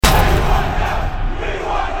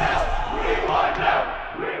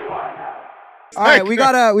All right, we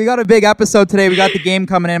got a big episode today. We got the game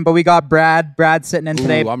coming in, but we got Brad sitting in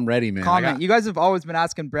today. Ooh, I'm ready, man. Comment. You guys have always been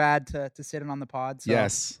asking Brad to sit in on the pod. So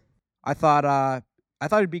Yes. I thought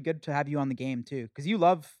it'd be good to have you on the game too, because you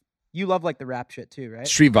love like the rap shit too, right?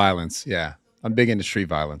 Street violence. Yeah. I'm big into street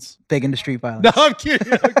violence. Big into street violence. No, I'm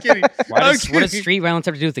kidding. I'm kidding. What does street violence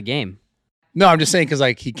have to do with the game? No, I'm just saying because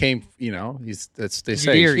like he came, they Did say. you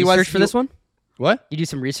do your research for this one? What? You do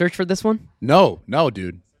some research for this one? No,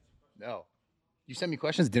 dude. No. You sent me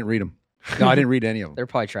questions, didn't read them. No, I didn't read any of them. They're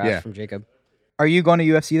probably trash Yeah. from Jacob. Are you going to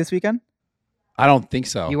UFC this weekend? I don't think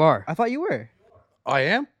so. You are. I thought you were. I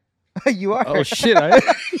am? You are. Oh shit. I wait.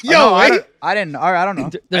 didn't. All right, I don't know.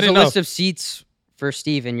 There's a didn't know. list of seats for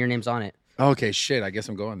Steve, and your name's on it. Okay, shit. I guess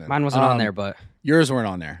I'm going then. Mine wasn't on there, but Yours weren't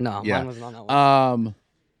on there. no, Yeah. mine wasn't on that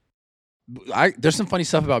one. There's some funny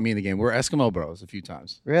stuff about me in the game. We're Eskimo bros a few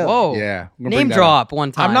times. Really? Whoa. Yeah. I'm gonna bring Name that drop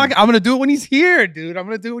one time. I'm gonna do it when he's here, dude. I'm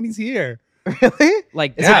gonna do it when he's here. Really?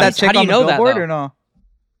 Like, Is Yeah. it that chick how do you on the know that, billboard though? or no?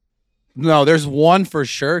 No, there's one for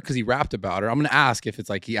sure because he rapped about her. I'm gonna ask if it's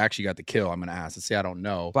like he actually got the kill. I'm gonna ask. Let's say I don't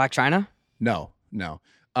know. Black China? No.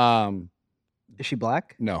 Is she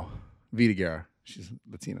black? No. Vita Guerra. She's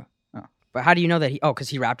Latina. But how do you know that because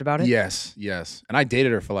he rapped about it? Yes. And I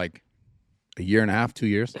dated her for like a year and a half, 2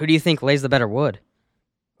 years. Who do you think lays the better wood?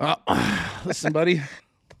 Listen, buddy.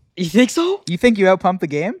 You think so? You think you outpumped the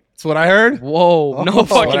game? That's what I heard. Whoa, Oh, no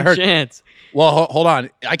that's what I fucking heard. chance. Well, hold on.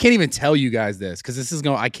 I can't even tell you guys this because this is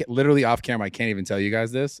going. I can't literally off camera. I can't even tell you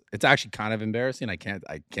guys this. It's actually kind of embarrassing. I can't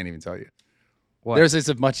even tell you. What? There's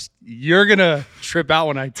this much. You're gonna trip out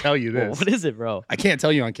when I tell you Whoa, this. what is it, bro? I can't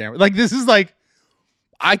tell you on camera. Like this is like.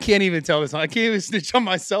 I can't even tell this. I can't even snitch on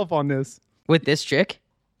myself on this. With this chick?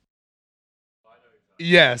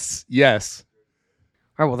 Yes.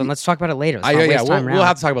 All right, well then let's talk about it later. Let's not Yeah. waste time We'll around.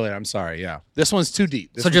 have to talk about it later. I'm sorry. Yeah. This one's too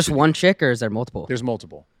deep. This So one's just too one chick, or is there multiple? deep. There's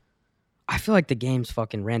multiple. I feel like the game's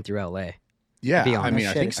fucking ran through LA. Yeah. be I honest. mean, I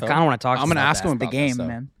Shit. think so. I kind of want to talk. I'm to gonna ask him The about game, that stuff.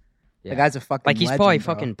 man. Yeah. The guy's a fucking Like he's legend, probably bro.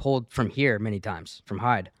 fucking pulled from here many times from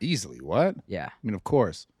Hyde. Easily. What? Yeah, I mean, of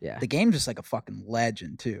course, yeah. The game's just like a fucking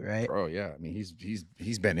legend too, right? bro. Yeah. I mean, he's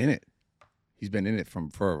been in it. He's been in it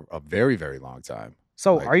for a very, very long time.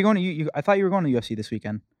 So Like- are you going to you? I thought you were going to UFC this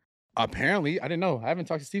weekend. Apparently, I didn't know. I haven't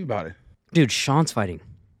talked to Steve about it. Dude, Sean's fighting.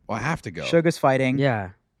 Well, I have to go. Sugar's fighting.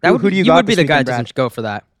 Yeah, Who do you got would be this the guy weekend, that doesn't go for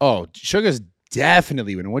that. Oh, Sugar's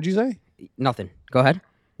definitely winning. What'd you say? Nothing. Go ahead.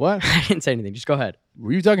 What? I didn't say anything. Just go ahead.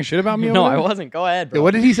 Were you talking shit about me? No, over I there? wasn't. Go ahead, Yeah, bro.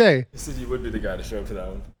 what did he say? He said you would be the guy to show up to that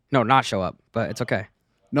one. No, not show up, but it's okay.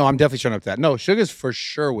 No, I'm definitely showing up to that. No, Sugar's for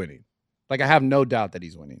sure winning. Like I have no doubt that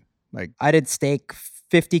he's winning. Like, I did stake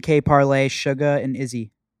 50K parlay, Sugar and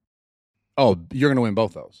Izzy. oh, you're gonna win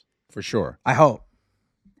both those for sure. I hope.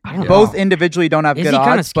 I don't know. Both individually don't have Izzy good kinda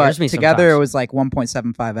odds, but scares me together sometimes. it was like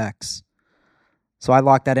 1.75x. So I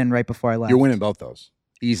locked that in right before I left. You're winning both those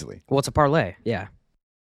easily. Well, it's a parlay. Yeah.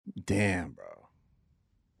 Damn, bro.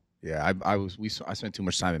 Yeah, I spent too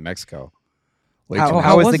much time in Mexico. Way How, too much.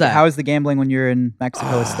 how was was the that? how was the gambling when you're in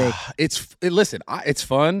Mexico with stake? Listen, it's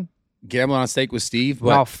fun gambling on stake with Steve, but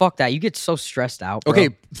Wow, fuck that. You get so stressed out. Bro. okay,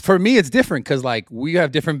 for me it's different because like we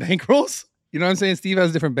have different bankrolls. You know what I'm saying? Steve has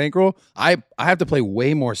a different bankroll. I have to play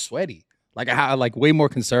way more sweaty. Like I have like way more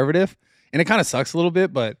conservative, and it kind of sucks a little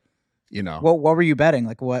bit, but you know, What were you betting?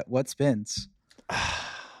 Like what spins?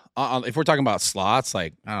 if we're talking about slots,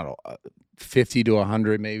 like I don't know, 50 to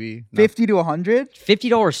 100 maybe. No. 50 to 100?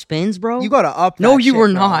 $50 spins, bro. You gotta up that No, you shit, were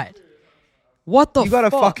bro. not. What the? You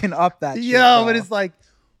gotta fuck? fucking up that shit. Yo, bro. but it's like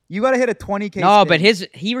You gotta hit a 20K No, spin. but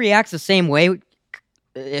he reacts the same way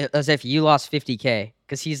as if you lost 50K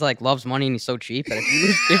because he's like loves money and he's so cheap that if you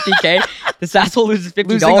lose 50K, this asshole loses $50.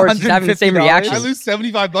 Losing He's having the same $150? reaction. I lose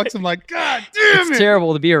 $75. I'm like, God damn It's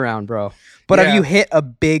terrible to be around, bro. But Yeah. have you hit a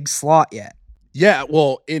big slot yet? Yeah,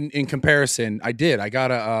 well, in comparison, I did. I got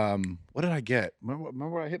a what did I get? Remember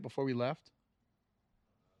what I hit before we left?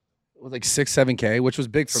 It was like 6-7K, which was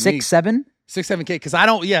big for me. 6-7? 6-7K, because I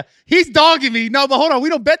don't. Yeah, he's dogging me. No, but hold on, we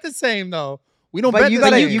don't bet the same though. We don't But bet you the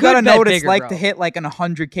gotta same. you could gotta know bet what it's bigger, like bro. to hit like an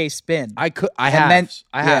 100K spin. I And have. then-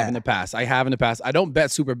 I have yeah. in the past. I have in the past. I don't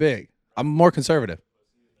bet super big. I'm more conservative.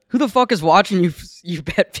 Who the fuck is watching you? You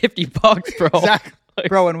bet $50, bro. Exactly. Like,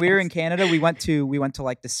 Bro, when we were in Canada, we went to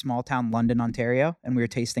like this small town, London, Ontario, and we were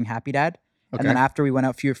tasting Happy Dad. And then Okay. after we went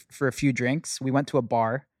out for a few drinks, we went to a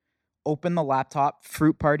bar, opened the laptop,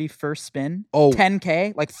 fruit party, first spin, Oh.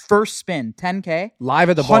 10K, like first spin, 10K, Live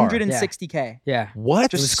at the bar. 160K. Yeah. What?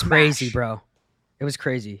 It was Just crazy, smash. bro. It was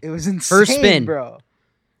crazy. It was insane, First spin. bro.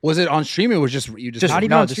 Was it on stream? Or was just you just? Not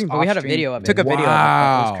even on stream, but we had a off-stream. video of it. Took a video of it. It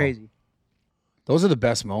Wow. was crazy. Those are the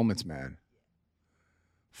best moments, man.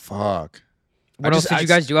 Fuck. What else did you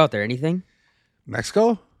guys do out there? Anything?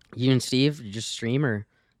 Mexico? You and Steve, you just stream or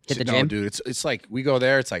hit the No, gym? dude. It's like we go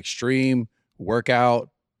there. It's like stream, workout,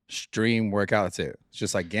 stream, workout. That's it. It's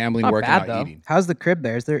just like gambling, Not working bad, out, though. eating. How's the crib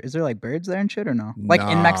there? Is there like birds there and shit or no? Like in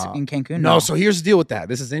Nah. Mexico, in Cancun? No, so here's the deal with that.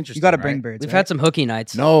 This is interesting. you got to right? bring birds. We've right? had some hooky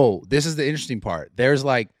nights. No, this is the interesting part. There's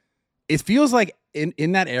like, it feels like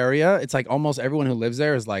in that area, it's like almost everyone who lives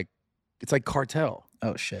there is like, it's like cartel.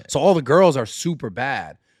 Oh shit! So all the girls are super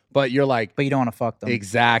bad, but you're like, But you don't want to fuck them.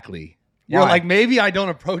 exactly. You're Why? like, maybe I don't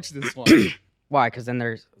approach this one. Why? Because then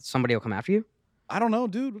there's somebody will come after you. I don't know,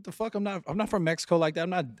 dude. What the fuck? I'm not from Mexico like that. I'm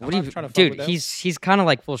not What do you, trying to fuck dude? with them. He's kind of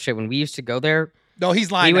like full shit. When we used to go there, No,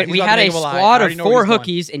 he's lying. we had a squad of 4 hookies.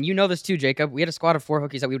 hookies, and you know this too, Jacob. We had a squad of 4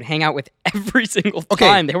 hookies that we would hang out with every single Okay.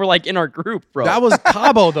 time. They were like in our group, bro. That was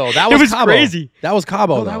Cabo though. That It was was Cabo. crazy. That was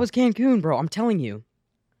Cabo. oh, though. that was Cancun, bro. I'm telling you.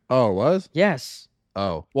 Oh, it was. Yes,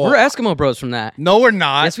 Oh, we're Eskimo bros from that. no, we're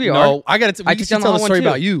not. Yes, we No, are. I got to. I We took used down to the tell the hot one, story too.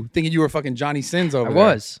 about you thinking you were fucking Johnny Sins over I there.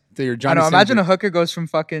 was. So you're I Johnny know. Sins. Imagine a hooker goes from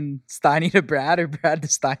fucking Steiny to Brad or Brad to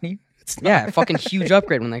Steiny. Yeah, fucking huge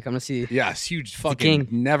upgrade when they come to see. Yeah, it's huge. Fucking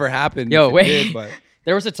king. never happened. Yo, if it wait. did, but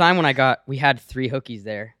There was a time when we had 3 hookies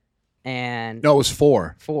there, and no, it was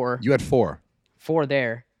 4. 4 You had 4.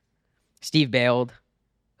 there. Steve bailed.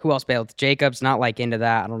 Who else bailed? Jacob's not like into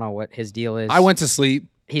that. I don't know what his deal is. I went to sleep.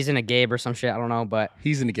 He's in a Gabe or some shit. I don't know, but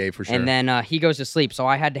He's in the game for sure. and then he goes to sleep. So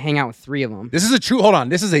I had to hang out with 3 of them. this is a true. Hold on.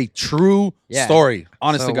 This is a true Yeah. story.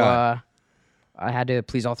 Honest to So, God. I had to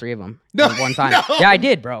please all 3 of them No, at one time. no. Yeah, I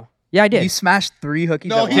did, bro. Yeah, I did. You smashed 3 hookies.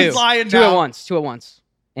 No, at he's once? lying 2 now. at once. 2 at once.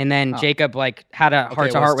 And then Oh. Jacob like had a Okay, heart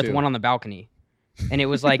it to was heart with 2. one on the balcony, and it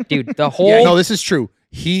was like, dude, the whole Yeah, no, this is true.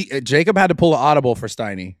 Jacob had to pull an audible for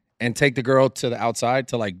Steiny and take the girl to the outside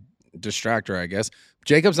to like distract her, I guess.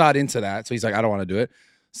 Jacob's not into that, so he's like, I don't want to do it.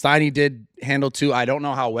 Steiny did handle 2. I don't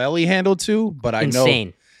know how well he handled 2, but I know.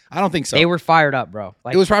 insane. I don't think so. They were fired up, bro.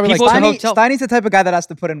 Like, It was probably like people at the Steiny, hotel. Steiny's the type of guy that has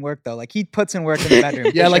to put in work though. Like he puts in work in the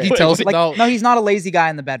bedroom. Yeah, for like he sure. tells. Like, no, he's not a lazy guy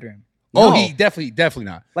in the bedroom. oh, No. he definitely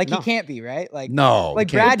not. Like No. he can't be, right? Like No,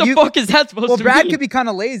 Like he can't. Brad, What the you- fuck is that supposed well, to Brad mean? could be kind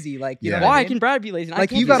of lazy. Like you Yeah. know what I Why mean? can Brad be lazy? And I Like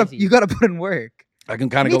can't you be gotta lazy? you gotta put in work. I can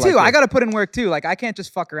kind of Me go too. like I this. gotta put in work too. Like I can't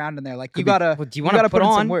just fuck around in there. Like you gotta. Well, do you you want to gotta put in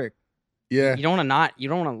some on? work. Yeah, You don't want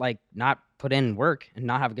to not put in work and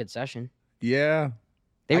not have a good session. yeah.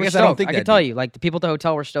 They I were guess stoked. I don't think I that could tell deep. you, like the people at the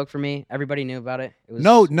hotel were stoked for me. Everybody knew about it. It was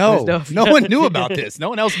No, it was dope. no one knew about this. No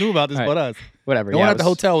one else knew about this All right. but us. Whatever. No yeah, one it at the was-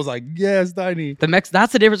 hotel was like, "Yes, Steiny."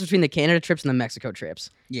 That's the difference between the Canada trips and the Mexico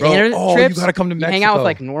trips. Yeah. Bro, Canada oh, you trips, gotta come to you hang out with Mexico.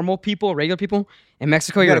 like normal people, regular people. In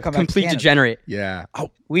Mexico, You you're gotta a come back to complete Canada. degenerate. Yeah. Oh,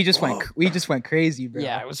 We just went crazy, bro.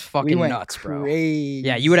 Yeah, it was we fucking went nuts, bro. crazy.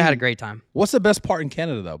 Yeah, you would have had a great time. what's the best part in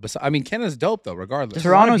Canada though? I mean, Canada's dope though, regardless. There's a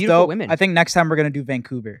lot of Toronto's beautiful dope. women. I think next time we're gonna do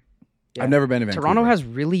Vancouver. Yeah. I've never been to Vancouver. Toronto has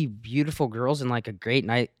really beautiful girls and like a great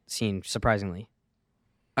night scene, surprisingly.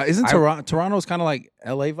 Isn't I- Toronto's kind of like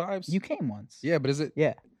LA vibes? You came once. Yeah, but is it?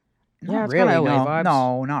 Yeah. Yeah, Not it's really. kinda LA no, vibes.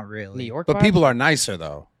 no, not really. New York, But vibes? people are nicer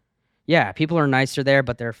though. Yeah, people are nicer there,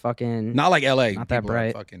 but they're fucking Not like LA. Not that People are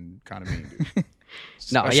bright. fucking kind of mean. Dude.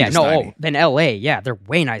 no, Especially yeah, to no. Steiny. Oh, then LA, yeah, they're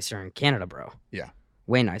way nicer in Canada, bro. Yeah.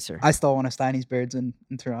 Way nicer. I stole one of Steiny's birds in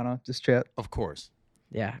Toronto. Just trip. Of course.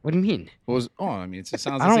 Yeah. What do you mean? What was? Oh, I mean, it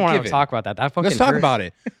sounds. I don't want want to talk about that. That fucking Let's talk hurts. about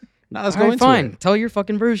it. Now let's All go right, into fine. it. Tell your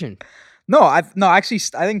fucking version. No, actually,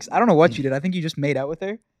 I think I don't know what you did. I think you just made out with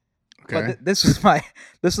her. Okay. But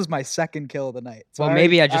this was my second kill of the night. So Well,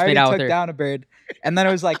 maybe I just made already out with took her. down a bird, and then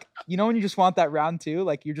it was like, you know, when you just want that round two,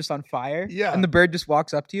 like you're just on fire. Yeah. And the bird just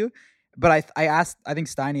walks up to you. But I asked. I think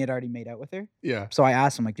Steiny had already made out with her. Yeah. So I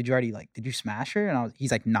asked him like, did you smash her? And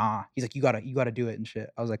he's like, nah. He's like, you gotta do it and shit.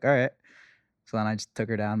 I was like, all right. So then I just took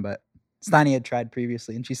her down. But Steiny had tried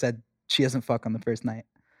previously, and she said she doesn't fuck on the first night.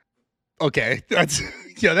 Okay.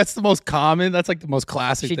 That's the most common. That's like the most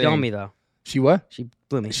classic She thing. domed me though. She what? She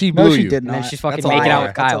blew me. She No, blew she you. did and not. then she's fucking That's a making lie. out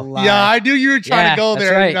with That's a Kyle. lie. Yeah, I knew you were trying Yeah, to go that's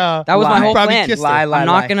there. right. and, That was my Lie. whole Probably plan. kissed her. Lie. I'm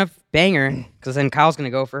not gonna bang her because then Kyle's gonna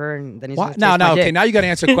go for her and then he's What? gonna taste my Okay. dick. Now you got to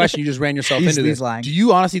answer a question. You just ran yourself He's- into he's this. lying. Do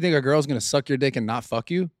you honestly think a girl's gonna suck your dick and not fuck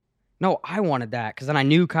you? No, I wanted that because then I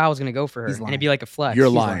knew Kyle was gonna go for her He's and lying. it'd be like a flex. You're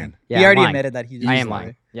He's lying. Yeah, he I'm already lying. admitted that he's. I am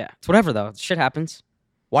lying. Yeah, it's whatever though. Shit happens.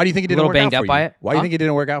 Why do you think it didn't little work out banged for up you? by it. Why do you Huh? think it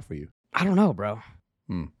didn't work out for you? I don't know, bro.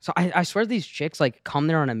 Hmm. So I swear these chicks like come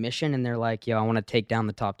there on a mission and they're like, yo, I want to take down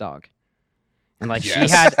the top dog. And like she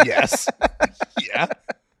had yes. Yeah.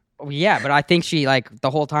 yeah, but I think she like the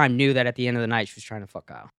whole time knew that at the end of the night she was trying to fuck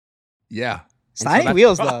Kyle. Yeah. so Steiny that's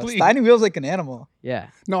wheels though. probably- Steiny wheels like an animal. Yeah.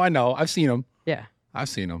 No, I know. I've seen him. Yeah. I've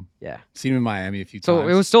seen him. Yeah. Seen him in Miami a few So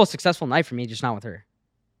times. it was still a successful night for me, just not with her.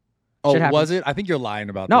 Oh, shit was happens. it? I think you're lying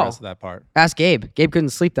about No. the rest of that part. Ask Gabe. Gabe couldn't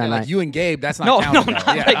sleep that Yeah, night. like you and Gabe, that's not No, counted, no, though.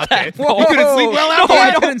 not Yeah, like okay. that, bro. You couldn't sleep well No, after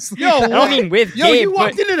I that? don't sleep. Yo, I don't mean with Yo, Gabe. you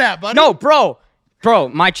walked but- into that, buddy. No, bro. Bro,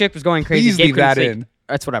 my chick was going crazy. Please Gabe leave couldn't that sleep. in.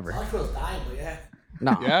 That's whatever.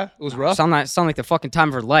 No. Yeah, it was rough. Sound like the fucking time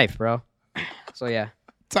of her life, bro. So yeah,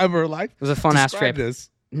 Time of her life. it was a fun ass Describe trip. this.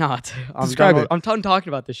 No, I'm Describe done, it. I'm done talking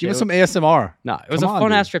about this shit. Give us some ASMR. No, it was Come a on,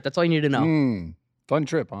 fun ass dude. trip. That's all you need to know. Fun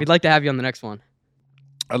trip, huh? We'd like to have you on the next one.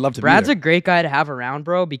 I'd love to Brad's be a great guy to have around,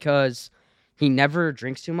 bro, because he never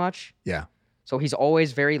drinks too much. Yeah. So he's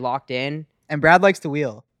always very locked in. And Brad likes to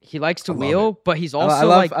wheel. He likes to I love wheel, but he's also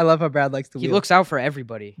I love how Brad likes to he wheel. looks out for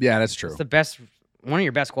everybody. Yeah, that's true. It's the best, one of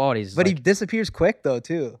your best qualities. is but he like- disappears quick though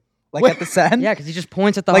too. Like at the send. yeah, because he just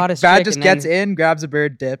points at the like hottest Brad chick just and gets then in, grabs a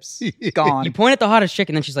bird, dips, gone. You point at the hottest chick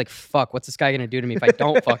and then she's like, "Fuck, what's this guy gonna do to me if I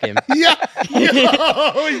don't fuck him?" Yeah.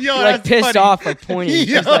 Yo, You're like pissed off, like pointing.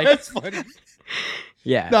 Yo, She's like, that's funny.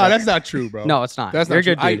 "Yeah, No, but- that's not true, bro. no, it's not. That's You're not a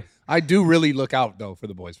true. good dude. I do really look out though for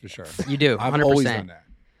the boys for sure. You do, I've 100%. always done that.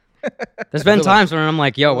 There's been feel like- times when I'm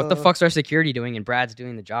like, "Yo, what the fuck's our security doing?" And Brad's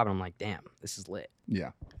doing the job, and I'm like, "Damn, this is lit."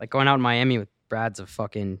 Yeah. Like going out in Miami with Brad's a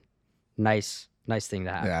fucking nice thing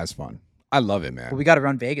to have. Yeah, that's fun. I love it, man. Well, we got to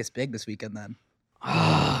run Vegas big this weekend then.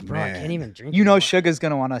 Ah, bro, I man. can't even drink. You know, anymore. Sugar's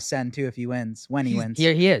gonna want to send too if he wins. When he wins. He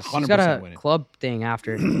is. He's got 100% a winning. club thing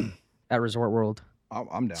after at Resort World.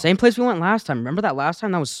 I'm down. Same place we went last time. Remember that last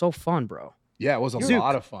time? That was so fun, bro. Yeah, it was a Zook.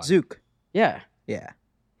 lot of fun. Zook. Yeah. Yeah.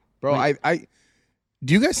 Bro, I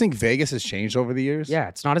do you guys think Vegas has changed over the years? Yeah,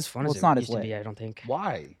 it's not as fun Well, as it's it not as used to lit. be, I don't think.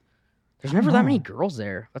 Why? There's never that many know. girls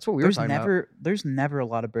there. That's what we There's were talking about. there's never a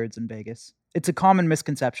lot of birds in Vegas. It's a common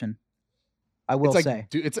misconception. I will It's say. like,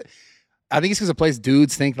 dude, I think it's because a place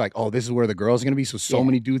dudes think like, oh, this is where the girls are gonna be. So Yeah.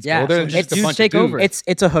 many dudes Yeah, go there. so and just just a dudes bunch take of dudes. over.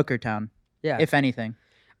 It's a hooker town, Yeah. if anything.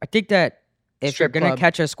 I think that if Strip you're gonna club.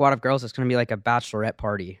 catch a squad of girls, it's gonna be like a bachelorette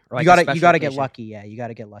party. Or like you a gotta special get occasion. lucky. Yeah, you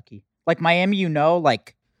gotta get lucky. Like Miami,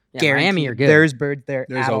 like Yeah, Miami, guaranteed you're good. There's birds there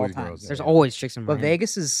There's at all always times. girls there. There's Yeah. always chicks in But Miami.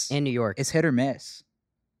 Vegas is and New York. hit or miss,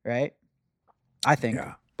 right? I think.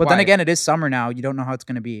 Yeah. But then Why? again, it is summer now. You don't know how it's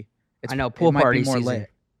gonna be. I know it pool might be party more season.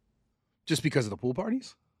 lit. Just because of the pool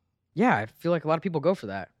parties? Yeah, I feel like a lot of people go for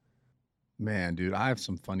that. Man, dude, I have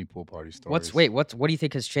some funny pool party stories. What do you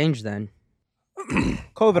think has changed then?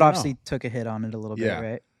 COVID know. obviously took a hit on it a little Yeah. bit,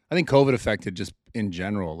 right? I think COVID affected just in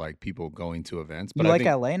general, like people going to events. But You I like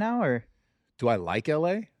think, LA now, or do I like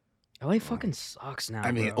LA? LA fucking sucks now.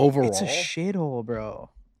 I mean, bro. overall, it's a shithole, bro.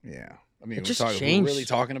 yeah. I mean, It we're just talking- we're changed. really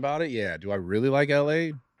talking about it. Yeah. Do I really like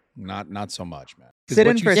LA? Not so much, man. 'Cause Sit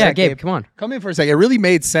what in you for a said- yeah, sec, Gabe, Gabe. come on. Come in for a second. It really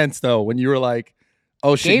made sense though when you were like,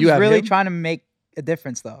 "Oh shit, Gabe's you have really him?" trying to make a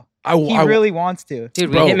difference, though. I, He I- really wants to.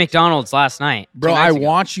 Dude, Bro. we hit McDonald's last night. bro. 2 I nights ago.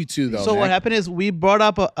 want you to though. So what man. happened is we brought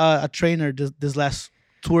up a trainer this last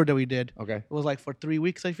tour that we did. Okay. It was like for 3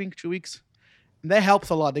 weeks, I think, 2 weeks. And that helps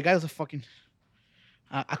a lot. The guy was a fucking.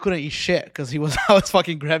 I couldn't eat shit because I was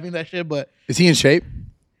fucking grabbing that shit. But Is he in shape?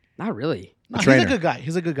 Not really. no, he's trainer. a good guy.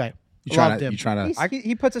 He's a good guy. You trying Loved to? him. You trying to?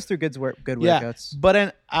 He puts us through good Yeah, workouts. but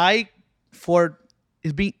then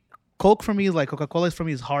Coke for me is like Coca-Cola is for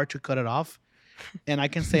me is hard to cut it off, and I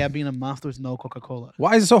can say I've been a month with no Coca-Cola.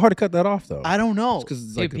 Why is it so hard to cut that off though? I don't know. Because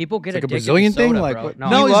it's Dude, like people get it's like a addicted to Brazilian thing. soda, Like bro. what? No.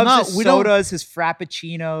 he No, it's loves not. his We don't- sodas, his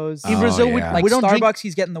frappuccinos. In Oh, Brazil, yeah. Like we don't drink. Starbucks,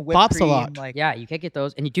 he's getting the whipped Pops a cream. lot. Like, Yeah, you can't get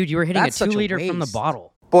those. And dude, you were hitting That's a such 2 a liter from the waste.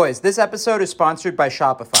 bottle. Boys, this episode is sponsored by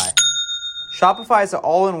Shopify. Shopify is an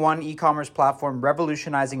all-in-one e-commerce platform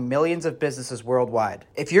revolutionizing millions of businesses worldwide.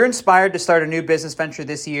 If you're inspired to start a new business venture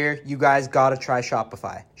this year, you guys gotta try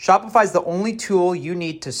Shopify. Shopify is the only tool you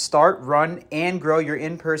need to start, run, and grow your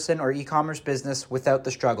in-person or e-commerce business without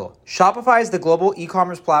the struggle. Shopify is the global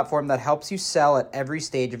e-commerce platform that helps you sell at every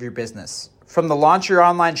stage of your business. From the launch your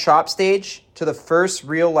online shop stage to the first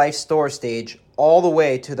real-life store stage, all the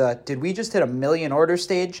way to the did we just hit 1 million order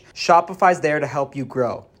stage, Shopify's there to help you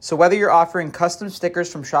grow. So whether you're offering custom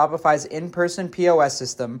stickers from Shopify's in-person POS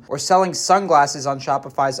system or selling sunglasses on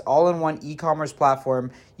Shopify's all-in-one e-commerce platform,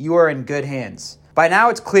 you are in good hands. By now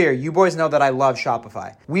it's clear, you boys know that I love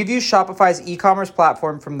Shopify. We've used Shopify's e-commerce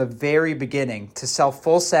platform from the very beginning to sell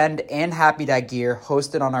Full Send and Happy Dad gear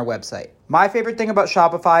hosted on our website. My favorite thing about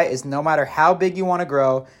Shopify is no matter how big you want to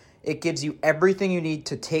grow, it gives you everything you need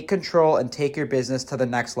to take control and take your business to the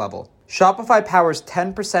next level. Shopify powers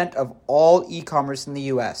 10% of all e-commerce in the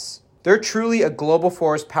US. They're truly a global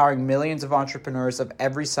force powering millions of entrepreneurs of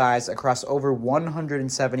every size across over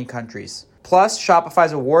 170 countries. Plus,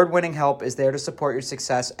 Shopify's award-winning help is there to support your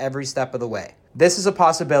success every step of the way. This is a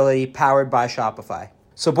possibility powered by Shopify.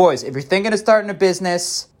 So boys, if you're thinking of starting a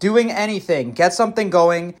business, doing anything, get something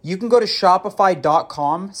going, you can go to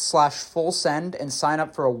shopify.com/fullsend and sign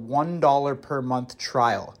up for a $1 per month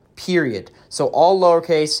trial, period. So all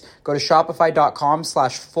lowercase, go to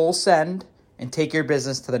shopify.com/fullsend and take your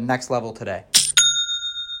business to the next level today.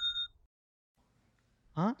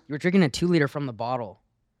 Huh? You were drinking a 2-liter from the bottle.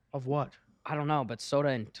 Of what? I don't know, but soda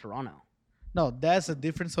in Toronto. No, that's a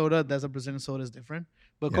different soda. That's a Brazilian soda is different.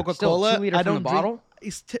 But Yeah. Coca Still, Cola, 2 liter I from don't the drink. bottle?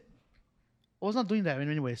 I was not doing that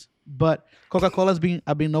anyways. But Coca Cola's been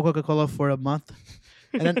I've been no Coca Cola for a month,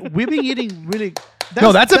 and then we've been eating really.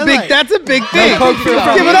 That's a big like- thing. Coke for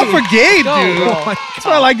Give it up for Gabe, Go, dude. bro. That's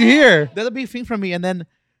what I like to hear. That's a big thing for me. And then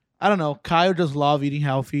I don't know. Kyle just love eating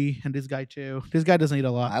healthy, and this guy too. This guy doesn't eat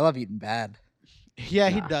a lot. I love eating bad. Yeah,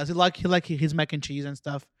 he does. He like his mac and cheese and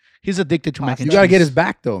stuff. He's addicted to mac You and gotta cheese. get his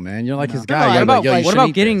back though, man. You're like his No, guy. no, You're what like, about- yo, you like, What shouldn't about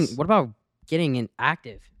eat getting? this. What about getting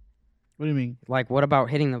active? What do you mean? Like, what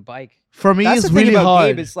about hitting the bike? For me, That's it's the thing really about hard.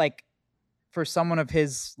 Gabe is like, for someone of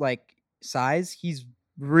his like size, he's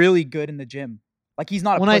really good in the gym. Like he's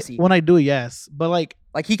not a when pussy. I do, yes, but like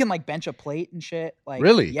Like he can like bench a plate and shit. Like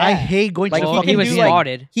Really? Yeah. I hate going Like, to he Well, fucking he can was do, gym. like-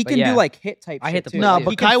 spotted. He but can yeah. do like hit type. I shit hit the too. plate, No, too. but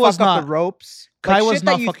he can Kai was fuck up not- the ropes. Kai like, was shit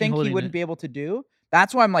not that you fucking think he holding wouldn't it. be able to do.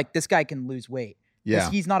 That's why I'm like, this guy can lose weight. 'Cause Yeah,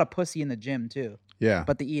 he's not a pussy in the gym too. yeah.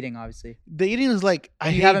 But the eating, obviously. The eating is like I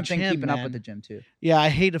And hate you haven't gym, been keeping up man. with the gym too. Yeah, I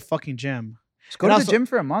hate the fucking gym. Just go And to also, the gym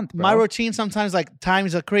for a month, bro. My routine sometimes like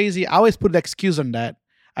times are crazy. I always put the excuse on that.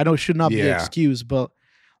 I know it should not be an Yeah. excuse, but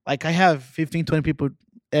like I have 15, 20 people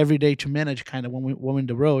every day to manage kind of when we're in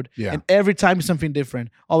the road. Yeah. And every time is something different.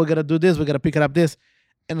 Oh, we gotta do this, we gotta pick it up this.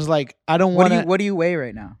 And it's like I don't what want to do you weigh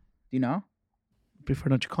right now? Do you know? prefer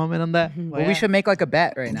not to comment on that. Well, Well, we should make like a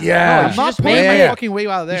bet right now. Yeah. No, you I'm should not just putting make my it. fucking weight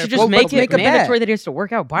out You there. should bro. just make let's it make a bet. mandatory that he has to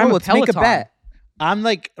work out. Buy Bro, him a let's make a Peloton. bet. I'm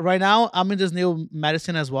like right now. I'm in this new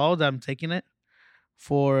medicine as well that I'm taking it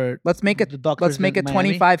for. Let's make a the doctors let's make a in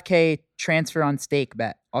Miami. 25K transfer on stake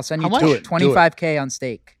bet. I'll send you How much? Do it. 25K on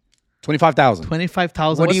stake. 25,000.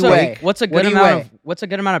 25,000. What do you What's a- weigh? What's a What good do you amount weigh? of what's a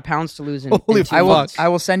good amount of pounds to lose in, Holy in 2 I will months? I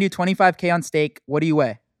will send you 25K on stake. What do you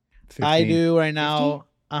weigh? I 15. do right now no.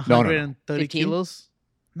 130 15? kilos.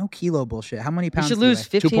 No kilo bullshit. How many You pounds? should do you lose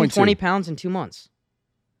weigh? 15, 2.2. 20 pounds in 2 months.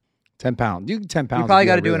 10 pounds. You 10 pounds. You probably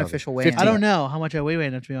got got to do an official weigh-in. I don't know how much I weigh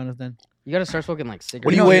right now, to be honest. Then You got to start smoking like cigarettes.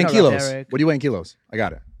 What do you know- weigh you in know that, kilos? Derek. What do you weigh in kilos? I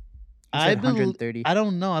got it. You I said bel- 130. I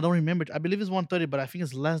don't know. I don't remember. I believe it's 130, but I think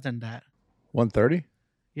it's less than that. 130?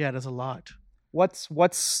 Yeah, that's a lot.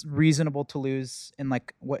 What's reasonable to lose in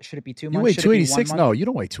like what should it be 2 months? You weigh Should it be 1 286? month? No, you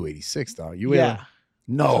don't weigh 286, though. You weigh Yeah,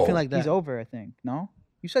 no. something like that. He's over, I think. No,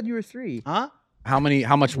 you said you were 3. Huh? How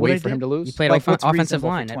much What I weight for him did? to lose? You played Like, what's offensive reasonable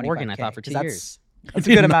for line at Oregon, I 25K? thought, for 2 'Cause years. That's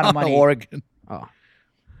a good amount of Not money. Oregon. Oh,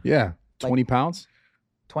 Yeah, 20 pounds.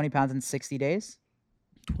 20 pounds in 60 days.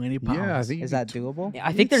 20 pounds. Yeah, I think Is that doable? yeah,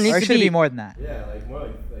 I think there needs Or to should it be be more than that? Yeah, like more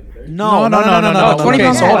like 30. No, No. 20 Okay,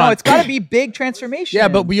 pounds. so hold no, on. it's got to be big transformation. Yeah,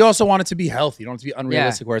 but we also want it to be healthy. You don't want it to be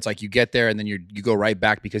unrealistic where it's like you get there and then you go right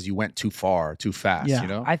back because you went too far, too fast. Yeah. You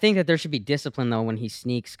know. I think that there should be discipline though when he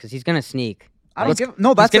sneaks because he's gonna sneak. I don't Let's- give.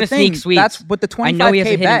 No, that's gonna the thing. sneak sweeps. That's with the I know he 25K has a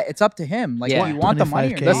hidden- bet. It's up to him. Like, Yeah. do you want the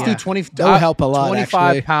money or 25K, not? Let's yeah. do 20. That would help a lot, 25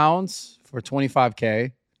 actually. pounds for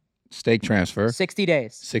 25K stake transfer. 60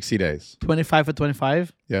 days. 60 days. 25 for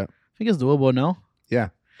 25. Yeah. I think it's doable. No. Yeah.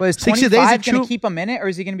 But is 60 days 25 of going chew- to keep him in it, or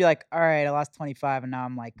is he going to be like, all right, I lost 25 and now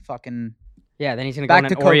I'm like fucking Yeah, then he's gonna back go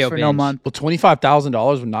to on an coach Oreo for binge. no month? Well,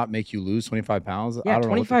 $25,000 would not make you lose 25 pounds. Yeah, I don't know.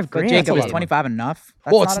 25 But grand. Jacob, That's is a lot. 25 enough?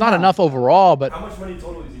 That's Well, it's not enough overall, but How much money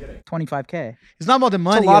total is he getting? 25K. It's not about the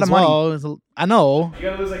money. lot as of money. well. I know. You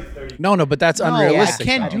gotta lose like 30. no, but that's No, unrealistic. I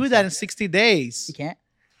can't though. do that in 60 days. You can't.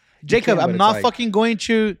 Jacob, can, but I'm it's not like- fucking going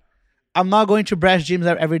to. I'm not going to brash gyms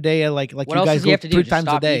every day. Like What you else guys does he go have to do? 3 Just times a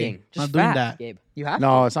stop day. eating. I'm Just not doing fat, that. Gabe. You have.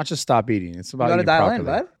 No, it's not just stop eating. It's about gotta eating dial in,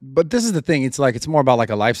 properly. bud. But this is the thing. It's like it's more about like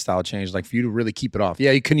a lifestyle change, like for you to really keep it off.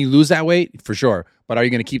 Yeah, can you lose that weight for sure? But are you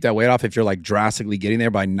going to keep that weight off if you're like drastically getting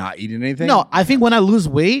there by not eating anything? No, I think when I lose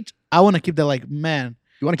weight, I want to keep that. Like, man,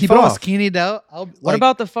 you want to keep if it I was off. skinny though, I'll. What like,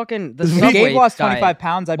 about the fucking the If Subway Gabe lost diet? 25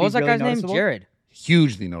 pounds, I'd What be was that really guy's name? noticeable. Jared.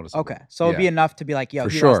 Hugely noticeable. Okay, so it'd be Yeah. enough to be like, yo, For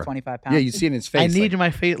he sure. lost 25 pounds. Yeah, you'd see it in his face. I need like-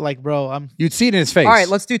 my face, like, bro. I'm. You'd see it in his face. All right,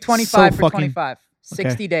 let's do 25 So for fucking- 25.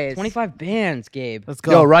 60 days. 25 bands, Gabe. Let's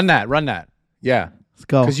go. Yo, run that. Yeah, Let's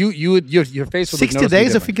go. because you would your face would look 60 noticeably days, I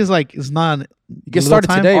different. think is like it's not. You get started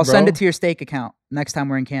today, I'll bro. send it to your stake account next time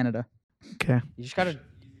we're in Canada. Okay, You just gotta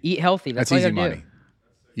eat healthy. That's, That's all easy you gotta money.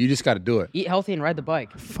 You just got to do it. do. Eat healthy and ride the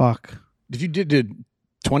bike. fuck. If you did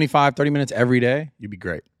 25, 30 minutes every day, you'd be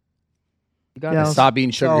great. You got Yeah, this. I'll- Stop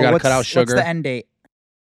eating sugar. So You got to what's- cut out sugar. What's the end date?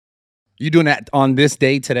 You doing that on this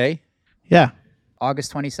day today? Yeah.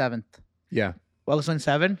 August 27th. Yeah. Well,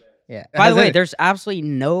 27. Yeah. By Has the way, it- there's absolutely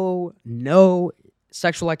no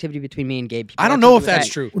sexual activity between me and Gabe. People I don't like to know do if that's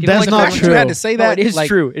that. true. People That's like to not talk- You true. had to say No, that. it is like,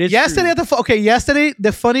 true. It is Yesterday true. at the yesterday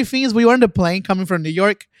the funny thing is we were on the plane coming from New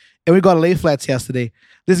York and we got lay flats yesterday.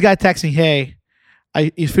 This guy texts me, "Hey,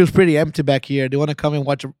 it feels pretty empty back here. Do you want to come and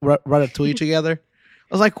watch Ratatouille together?"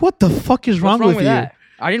 I was like, "What the fuck is What's wrong with you?" that?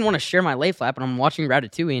 I didn't want to share my lay flap, and I'm watching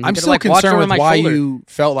Ratatouille. And I'm he still like, watch concerned over with my why shoulder. you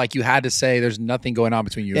felt like you had to say there's nothing going on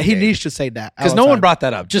between you. Yeah, and he Gabe. needs to say that Because all no the one time. brought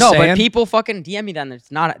that up. Just no, saying. but people fucking DM me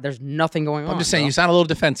that. There's nothing going on. I'm just saying bro. you sound a little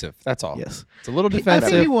defensive. That's all. Yes. It's a little I think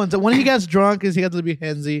defensive. he wants it. When he gets drunk, he gets to be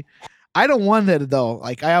handsy. I don't want that though.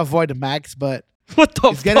 Like I avoid the max, but What the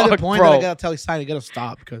it's getting to the fuck, point bro? that I gotta tell his sign to gotta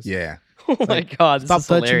stop because Yeah. Oh my god, this stop is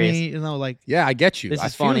touching hilarious. me. You know, like Yeah, I get you. This I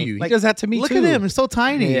is feel funny. you. He Like, does that to me look too. at him. It's so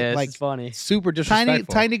tiny. Yeah, like it's funny. Super tiny,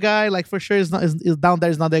 disrespectful. tiny guy. Like for sure, is down there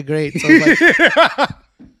is not that great. So it's like,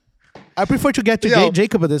 I prefer to get to Yo.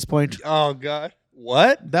 Jacob at this point. Oh God.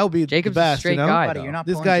 What? That would be Jacob's the a best. straight you know? guy. Buddy, though. you're not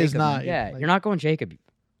This pulling guy is Jacob, not. man. Yeah, Like, you're not going Jacob.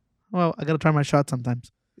 Well, I gotta try my shot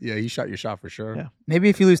sometimes. Yeah, you shot your shot for sure. Yeah. Maybe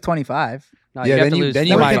if you lose 25. No, Yeah, you have then to you- lose. then you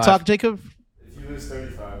Then we might- can talk, Jacob. If you lose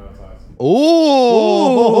 35, I'll talk to you.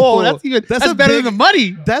 Oh, that's even. That's, a better big- than the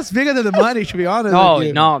money. That's bigger than the money. To be honest. No, with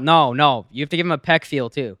you. no. You have to give him a pec feel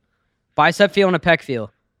too. Bicep feel and a pec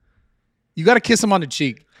feel. You got to kiss him on the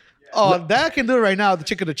cheek. Oh, that I can do it right now. The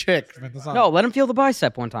chick of the chick. Man, that's not- No, let him feel the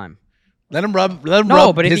bicep one time. Let him rub. Let him No,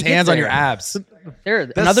 rub but if his he gets hands on there- your abs. There,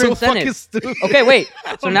 that's another so incentive. fucking stupid. Okay, wait.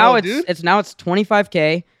 So now know, it's dude. it's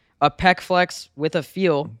 25K, a pec flex with a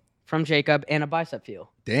feel from Jacob, and a bicep feel.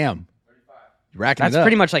 Damn. You're racking That's it up.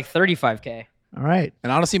 pretty much like 35K. All right.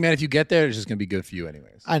 And honestly, man, if you get there, it's just gonna be good for you,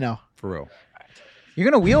 anyways. I know. For real. You're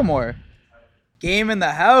going to wheel more. Game in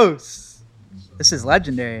the house. This is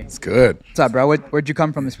legendary. It's good. What's up, bro? Where'd you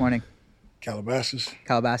come from this morning? Calabasas.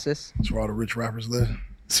 Calabasas? That's where all the rich rappers live.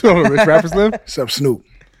 So rich rappers live. Except Snoop.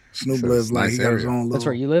 Snoop lives like nice he got his area. own That's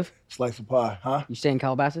where little you live? slice of pie, huh? You stay in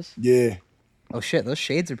Calabasas? Yeah. Oh, shit. Those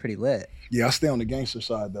shades are pretty lit. Yeah, I stay on the gangster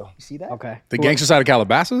side though. You see that? Okay. The gangster side of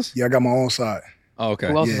Calabasas. Yeah, I got my own side. Oh, okay.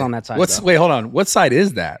 Who else is Yeah. on that side? What's though? wait? Hold on. What side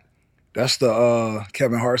is that? That's the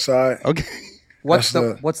Kevin Hart side. Okay. What's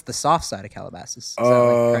That's what's the soft side of Calabasas? Is that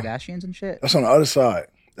Uh, like Kardashians and shit? That's on the other side.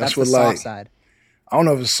 That's what the like soft side. I don't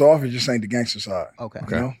know if it's soft, it just ain't the gangster side. Okay.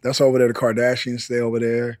 You know? That's over there. The Kardashians stay over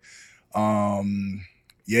there.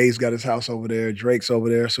 Ye's got his house over there. Drake's over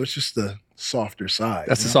there. So it's just the softer side.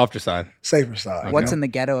 That's you the know? softer side. Safer side. What's you in the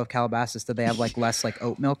ghetto of Calabasas? Do they have like less like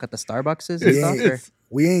oat milk at the Starbuckses and Yeah. stuff? Or?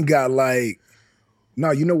 We ain't got like,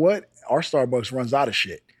 no, you know what? Our Starbucks runs out of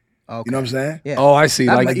shit. Okay. You know what I'm saying? Yeah. Oh, I see.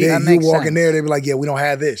 That Like, Like Yeah, yeah, that you makes walk in sense. there, they be like, yeah, we don't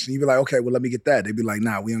have this. And you be like, okay, well, let me get that. They be like,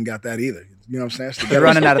 nah, we don't got that either. You know what I'm saying? It's the They're ghetto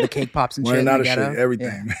running stuff. out of the cake pops and shit. Running in out the of ghetto. shit, everything,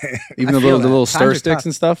 Yeah. man. even I the feel little that. stir Times are sticks tough.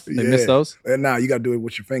 and stuff. They miss Yeah. those. And now you got to do it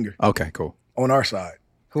with your finger Okay, cool. on our side.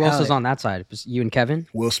 Who else Hell is yeah. on that side? Just you and Kevin?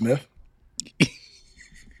 Will Smith.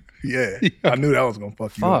 Yeah, I knew that was gonna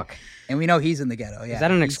fuck you up. Fuck. And we know he's in the ghetto. Yeah. Is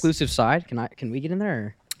that an He's- exclusive side? Can we get in there?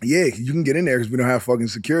 Or? Yeah, you can get in there because we don't have fucking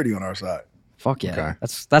security on our side. Fuck yeah. Okay.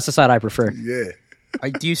 That's the side I prefer. Yeah.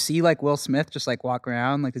 Do you see like Will Smith just like walk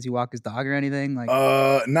around? Like, does he walk his dog or anything? Like,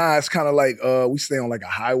 Nah, it's kind of like we stay on like a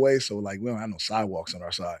highway, so like we don't have no sidewalks on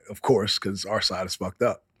our side, of course, because our side is fucked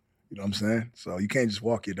up. You know what I'm saying? So you can't just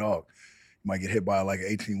walk your dog. You might get hit by like an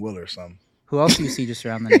 18-wheeler or something. who else do you see just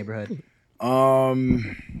around the neighborhood?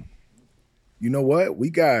 You know what? We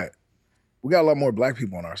got a lot more black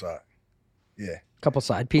people on our side. Yeah. Couple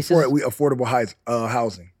side pieces. Affordable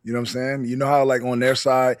housing. You know what I'm saying? You know how like on their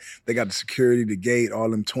side they got the security, the gate, all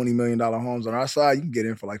them $20 million homes. On our side, you can get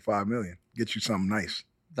in for like $5 million. Get you something nice.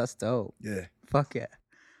 That's dope. Yeah. Fuck yeah.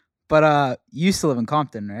 But you used to live in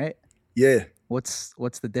Compton, right? Yeah. What's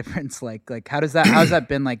the difference? Like how's that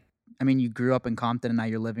been like? I mean, you grew up in Compton and now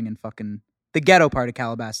you're living in fucking the ghetto part of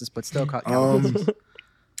Calabasas, but still Calabasas.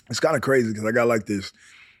 It's kind of crazy because I got like this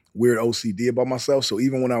weird OCD about myself. So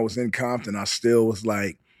even when I was in Compton, I still was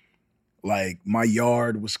like my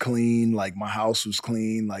yard was clean, like my house was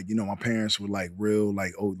clean, like you know my parents were like real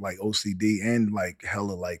like OCD and like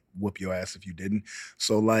hella like whoop your ass if you didn't.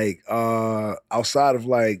 So like outside of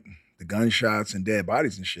like the gunshots and dead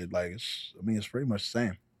bodies and shit, like it's pretty much the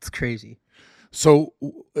same. It's crazy. So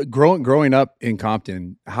growing up in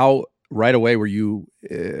Compton, how right away were you,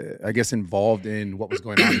 I guess, involved in what was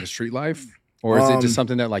going on in the street life? Or is it just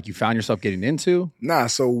something that like you found yourself getting into? Nah,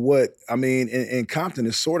 so what I mean in Compton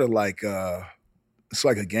it's sort of like it's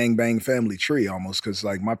like a gangbang family tree almost because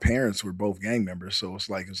like my parents were both gang members, so it's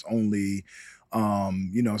like it's only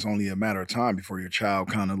it's only a matter of time before your child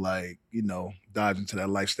kind of like dives into that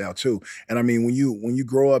lifestyle too. And I mean when you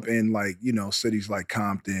grow up in like cities like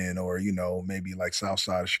Compton or maybe like South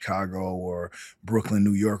Side of Chicago or Brooklyn,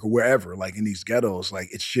 New York or wherever, like in these ghettos, like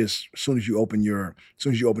it's just as soon as you open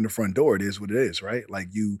the front door, it is what it is, right? Like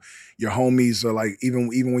your homies are like even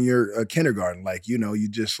when you're a kindergarten, like you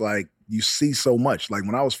just like you see so much. Like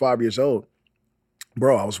when I was 5 years old,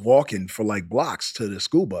 bro, I was walking for like blocks to the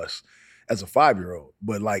school bus. as a 5-year-old.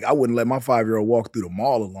 But like I wouldn't let my 5-year-old walk through the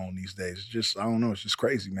mall alone these days. It's just, I don't know, it's just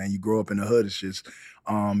crazy, man. You grow up in the hood, it's just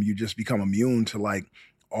you just become immune to like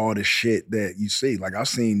all the shit that you see. Like I've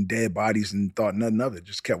seen dead bodies and thought nothing of it,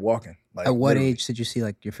 just kept walking. Like At what literally. age did you see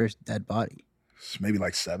like your first dead body? Maybe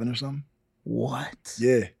like 7 or something. What?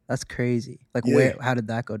 Yeah. That's crazy. Like Yeah. where? How did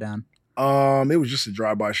that go down? It was just a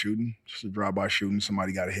drive-by shooting.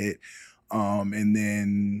 Somebody got hit. And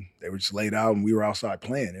then they were just laid out and we were outside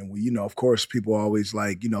playing. And we, of course, people always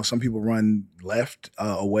like, some people run left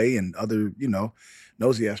away and other,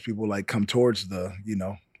 nosy ass people like come towards the,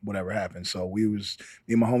 whatever happened. So me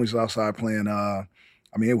and my homies were outside playing,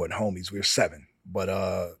 it wasn't homies, we were 7. But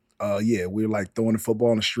yeah, we were like throwing the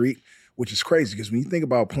football in the street, which is crazy because when you think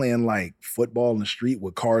about playing like football in the street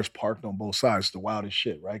with cars parked on both sides, it's the wildest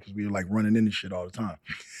shit, right? Because we were like running into shit all the time.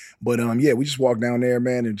 But yeah, we just walked down there,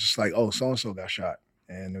 man, and just like, oh, so-and-so got shot.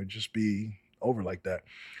 And it would just be over like that.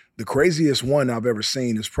 The craziest one I've ever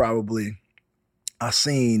seen is probably, I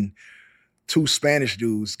seen 2 Spanish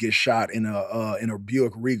dudes get shot in a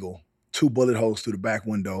Buick Regal, 2 bullet holes through the back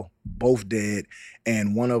window, both dead,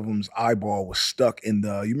 and one of them's eyeball was stuck in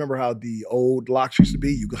you remember how the old locks used to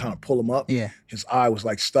be? You could kind of pull them up. Yeah. His eye was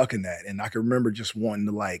like stuck in that. And I can remember just wanting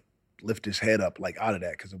to like lift his head up like out of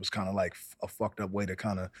that because it was kind of like a fucked up way to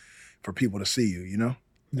kind of, for people to see you,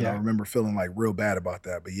 And I remember feeling like real bad about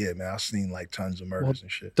that. But yeah, man, I've seen like tons of murders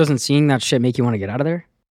and shit. Doesn't seeing that shit make you want to get out of there?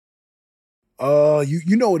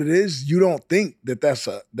 You know what it is? You don't think that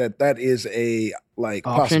that is a like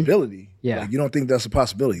Option? possibility. Yeah. Like, you don't think that's a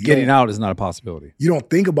possibility. Getting out is not a possibility. You don't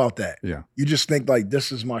think about that. Yeah. You just think like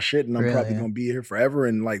this is my shit and I'm Really, probably yeah. gonna be here forever.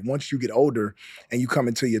 And like once you get older and you come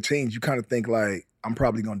into your teens, you kind of think like I'm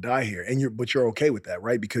probably gonna die here. But you're okay with that,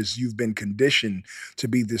 right? Because you've been conditioned to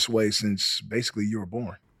be this way since basically you were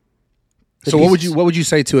born. So what would you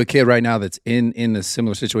say to a kid right now that's in a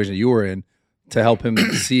similar situation that you were in to help him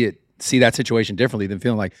see that situation differently than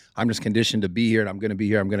feeling like I'm just conditioned to be here and I'm going to be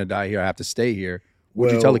here, I'm going to die here, I have to stay here? What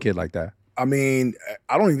would you tell a kid like that? I mean,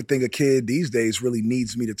 I don't even think a kid these days really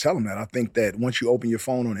needs me to tell them that. I think that once you open your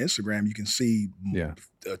phone on Instagram, you can see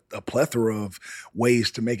a plethora of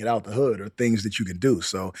ways to make it out the hood or things that you can do.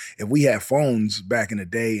 So if we had phones back in the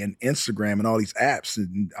day and Instagram and all these apps,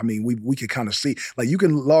 and I mean, we could kind of see, like you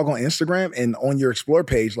can log on Instagram and on your Explore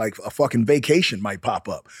page, like a fucking vacation might pop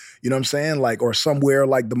up. You know what I'm saying? Like, or somewhere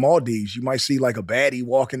like the Maldives, you might see like a baddie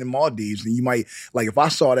walking in Maldives and you might, like if I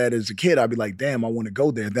saw that as a kid, I'd be like, damn, I want to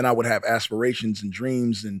go there. Then I would have aspirations and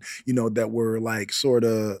dreams and, that were like sort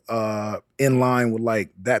of in line with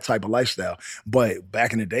like that type of lifestyle. But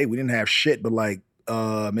back in the day, we didn't have shit but like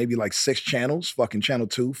maybe like 6 channels, fucking channel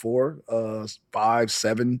 2, 4, 5,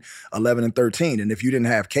 7, 11, and 13. And if you didn't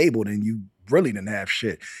have cable, then you really didn't have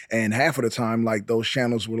shit. And half of the time, like those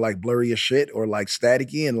channels were like blurry as shit or like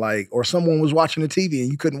staticky and like, or someone was watching the TV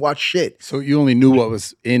and you couldn't watch shit. So you only knew what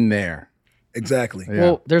was in there. Exactly. Yeah.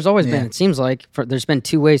 Well, there's always been, it seems like, there's been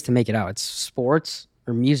 2 ways to make it out. It's sports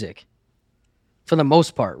or music. For the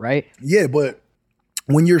most part, right? Yeah, but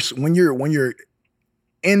when you're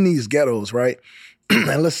in these ghettos, right?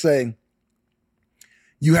 And let's say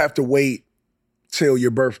you have to wait till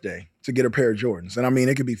your birthday to get a pair of Jordans. And I mean,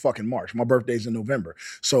 it could be fucking March. My birthday's in November.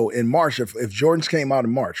 So in March, if Jordans came out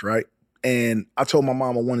in March, right? And I told my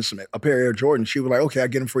mom I wanted a pair of Air Jordans. She was like, okay, I'll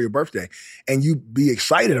get them for your birthday. And you'd be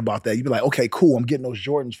excited about that. You'd be like, okay, cool, I'm getting those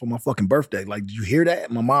Jordans for my fucking birthday. Like, did you hear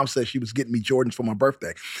that? My mom said she was getting me Jordans for my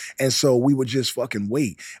birthday. And so we would just fucking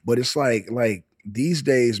wait. But it's like these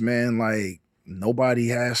days, man, like nobody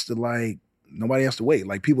has to wait.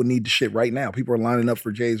 Like people need the shit right now. People are lining up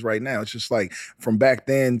for J's right now. It's just like from back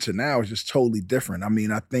then to now, it's just totally different. I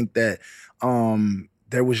mean, I think that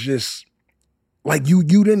there was just like you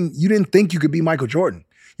didn't think you could be Michael Jordan.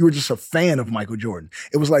 You were just a fan of Michael Jordan.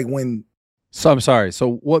 It was like when. So I'm sorry.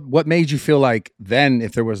 So what made you feel like then,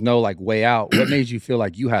 if there was no like way out, what made you feel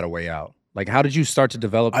like you had a way out? Like, how did you start to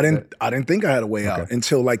develop? I didn't think I had a way out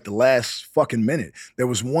until like the last fucking minute. There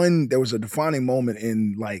was a defining moment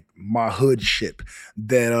in like my hoodship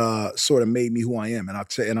that sort of made me who I am. And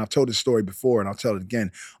I've told this story before and I'll tell it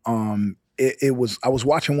again. I was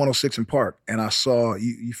watching 106 in Park and I saw,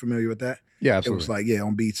 you familiar with that? Yeah, absolutely. It was like,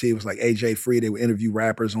 on BT. It was like AJ Free. They would interview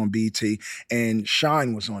rappers on BT. And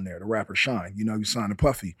Shine was on there, the rapper Shine. You signed to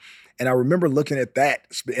Puffy. And I remember looking at that.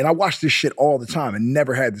 And I watched this shit all the time and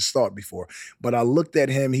never had this thought before. But I looked at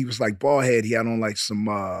him. He was like bald head. He had on like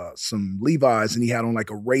some Levi's and he had on like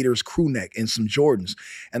a Raiders crew neck and some Jordans.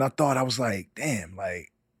 And I was like, damn, like,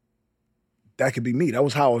 that could be me. That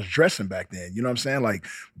was how I was dressing back then. You know what I'm saying? Like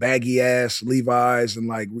baggy ass Levi's and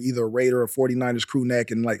like either a Raider or 49ers crew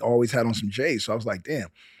neck and like always had on some J's. So I was like, damn,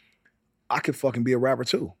 I could fucking be a rapper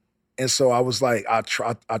too. And so I was like, I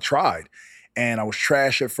tried, and I was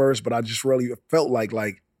trash at first, but I just really felt like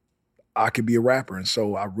I could be a rapper, and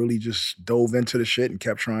so I really just dove into the shit and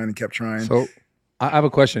kept trying and kept trying. So I have a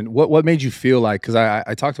question. What made you feel like? Because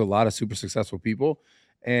I talk to a lot of super successful people,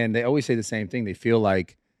 and they always say the same thing. They feel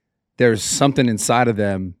like there's something inside of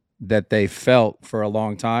them that they felt for a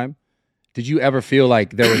long time. Did you ever feel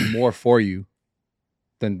like there was more for you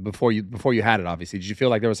than before you had it? Obviously, did you feel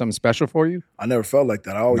like there was something special for you? I never felt like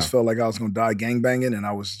that. I always felt like I was gonna die gangbanging, and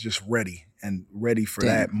I was just ready for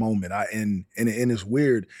that moment. And it's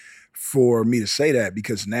weird for me to say that,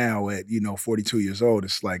 because now at 42 years old,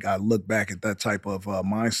 it's like I look back at that type of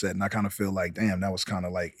mindset, and I kind of feel like, damn, that was kind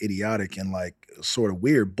of like idiotic and like sort of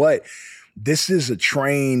weird. But this is a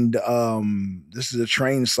trained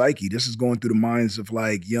psyche. This is going through the minds of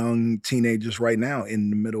like young teenagers right now in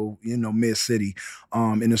the middle, mid city,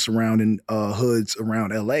 in the surrounding hoods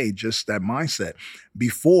around LA. Just that mindset.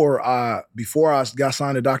 Before I got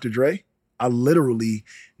signed to Dr. Dre, I literally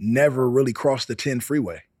never really crossed the 10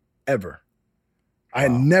 freeway ever. I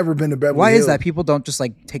had never been to Beverly Why Hills. is that? People don't just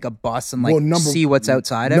like take a bus and like see what's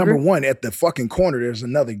outside Number ever? one, at the fucking corner, there's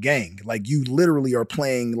another gang. Like, you literally are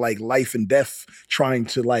playing like life and death, trying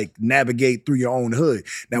to like navigate through your own hood.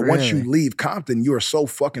 Now, once you Really? leave Compton, you are so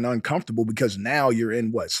fucking uncomfortable, because now you're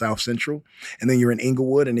in South Central, and then you're in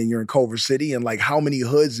Inglewood, and then you're in Culver City, and like how many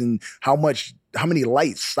hoods and how many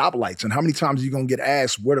lights, stoplights, and how many times are you gonna get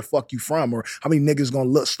asked where the fuck you from, or how many niggas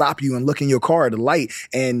gonna stop you and look in your car at the light,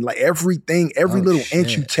 and like every little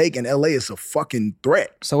inch you take in LA is a fucking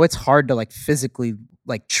threat. So it's hard to like physically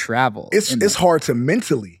like travel. It's hard to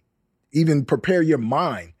mentally even prepare your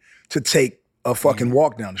mind to take a fucking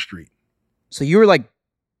walk down the street. So you were like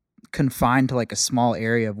confined to like a small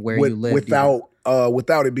area of where you lived.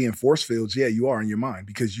 Without it being force fields. Yeah, you are in your mind,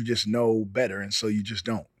 because you just know better, and so you just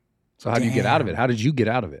don't. So how do you get out of it? How did you get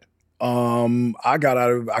out of it? I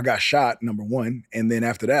got shot, number one. And then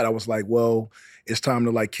after that, I was like, well, it's time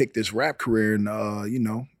to like kick this rap career in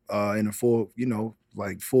a full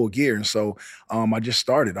gear. And so I just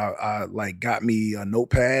started. I like got me a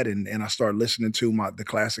notepad, and I started listening to the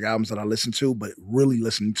classic albums that I listened to, but really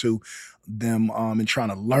listening to them and trying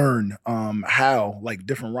to learn how like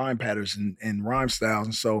different rhyme patterns and rhyme styles.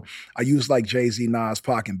 And so I used like Jay-Z, Nas,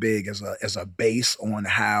 Pac, and Big as a base on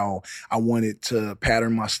how I wanted to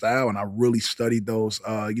pattern my style. And I really studied those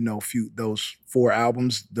those 4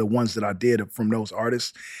 albums, the ones that I did from those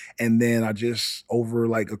artists. And then I just, over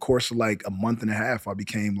like a course of like a month and a half, I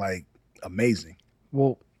became like amazing.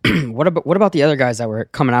 Well, what about the other guys that were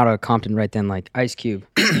coming out of Compton right then, like Ice Cube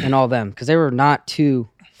and all them? Because they were not too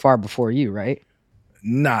far before you, right?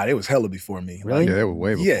 Nah, it was hella before me. Really? Yeah, they were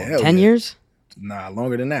way before. Yeah, hell 10 yeah. years? Nah,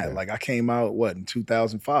 longer than that. Yeah. Like I came out in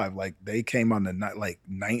 2005. Like they came out in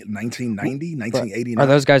 1990, 1989. Are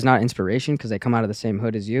those guys not inspiration because they come out of the same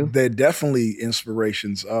hood as you? They're definitely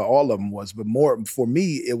inspirations. All of them was, but more for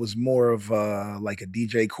me, it was more of like a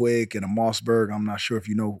DJ Quick and a Mossberg. I'm not sure if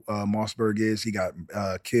you know Mossberg is. He got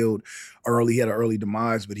killed early. He had an early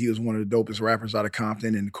demise, but he was one of the dopest rappers out of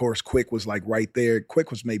Compton. And of course, Quick was like right there.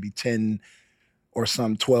 Quick was maybe 10 or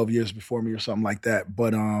 12 years before me or something like that.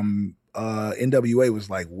 But NWA was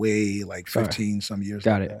like way like 15 some years.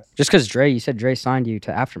 Got like it. that. Just because you said Dre signed you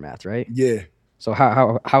to Aftermath, right? Yeah. So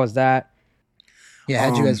how was that? Yeah,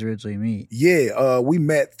 how'd you guys originally meet? Yeah, we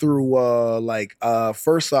met through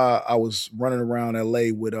first I was running around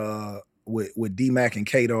LA with D-Mac and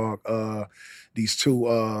K-Dog, these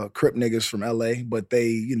 2 Crip niggas from LA, but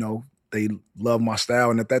they love my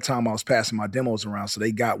style. And at that time I was passing my demos around, so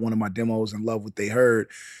they got one of my demos and loved what they heard.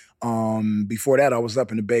 Before that, I was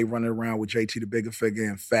up in the Bay running around with JT the Bigger Figure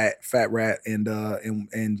and Fat Rat, and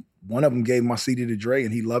one of them gave my CD to Dre,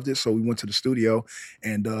 and he loved it. So we went to the studio,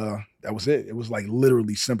 and that was it. It was like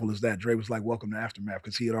literally simple as that. Dre was like, "Welcome to Aftermath,"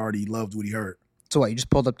 because he had already loved what he heard. So what? You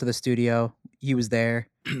just pulled up to the studio. He was there.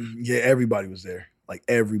 Yeah, everybody was there. Like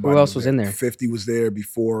everybody. Who else was in there? 50 was there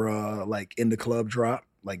before like In the Club dropped.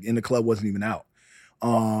 Like In the Club wasn't even out.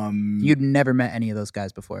 You'd never met any of those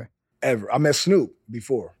guys before. Ever. I met Snoop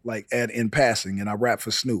before, like in passing, and I rapped for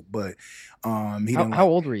Snoop, but he didn't. How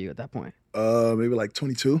old were you at that point? Maybe like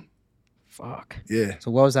 22. Fuck. Yeah, So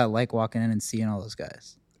what was that like walking in and seeing all those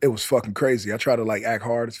guys? it was fucking crazy. I tried to like act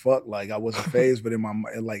hard as fuck, like I wasn't phased, but in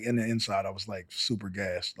the inside, I was like super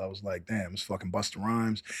gassed. I was like, damn, it's fucking Busta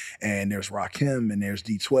Rhymes, and there's Rakim, and there's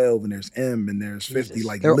D12, and there's M, and there's 50. Jesus.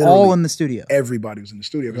 Like They're literally all in the studio. everybody was in the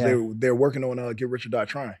studio because Yeah. they're working on Get Rich or Die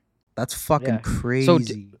Trying. That's fucking Yeah. crazy. So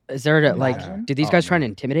is there Imagine. do these guys Oh, trying to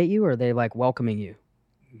intimidate you, or are they like welcoming you?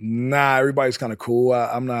 Nah, everybody's kind of cool.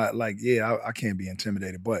 I'm not like, I can't be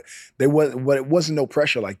intimidated, but it wasn't no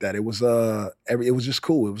pressure like that. It was it was just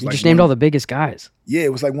cool. It was You like just named all the biggest guys. Yeah,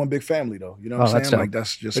 it was like one big family though. You know what Oh, I'm that's saying? dope. Like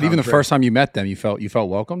that's just. But how even the it felt. first time you met them, you felt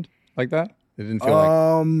welcomed like that. It didn't feel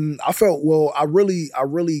like. I felt I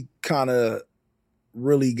really kind of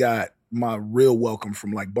really got my real welcome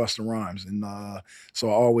from like Busta Rhymes, and so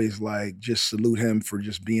I always like just salute him for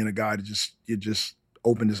just being a guy that just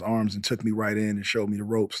opened his arms and took me right in and showed me the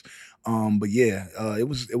ropes. But yeah, it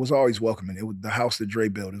was always welcoming. It was the house that Dre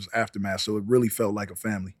built. It was Aftermath, so it really felt like a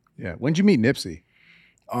family. Yeah. When'd you meet Nipsey?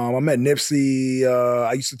 I met Nipsey.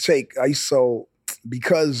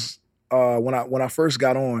 Because when I first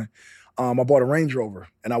got on, I bought a Range Rover,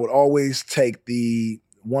 and I would always take the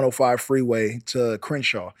 105 freeway to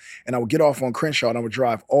Crenshaw, and I would get off on Crenshaw, and I would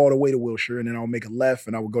drive all the way to Wilshire, and then I would make a left,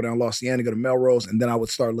 and I would go down Los Cienega to Melrose, and then I would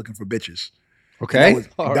start looking for bitches. Okay.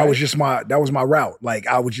 That was my route. Like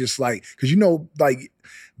I would just like, cause like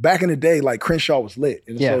back in the day, like Crenshaw was lit.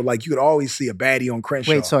 And Yeah. so like you could always see a baddie on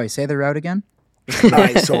Crenshaw. Wait, sorry. Say the route again.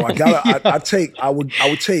 Right, so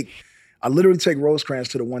I literally take Rosecrans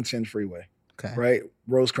to the 110 freeway. Okay. Right?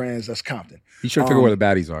 Rosecrans, that's Compton. You should figure where the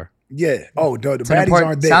baddies are. Yeah. Oh, the It's an baddies important-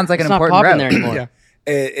 aren't there. Sounds like It's an not important popping route. there anymore.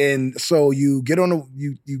 Yeah. And so you get on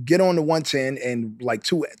the 110, and like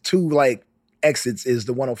two like exits is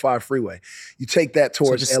the 105 freeway. You take that So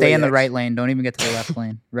towards just stay in the LAX. right lane. Don't even get to the left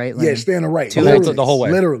lane. Right lane. Yeah, stay in the right. Two Literally. exits. The whole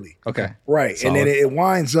way. Literally. Okay. Right. Solid. And then it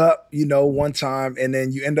winds up, one time, and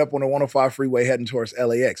then you end up on the 105 freeway heading towards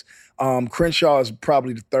LAX. Crenshaw is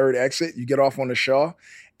probably the third exit. You get off on the Shaw,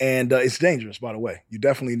 and it's dangerous, by the way. You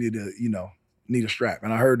definitely need to, need a strap.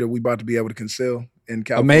 And I heard that we about to be able to conceal in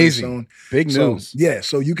California Amazing. soon. Big So, news. yeah,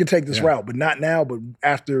 so you can take this Yeah. route, but not now, but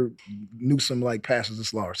after Newsom like passes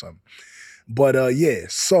this law or something. But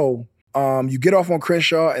so you get off on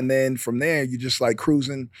Crenshaw, and then from there you just like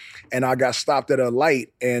cruising, and I got stopped at a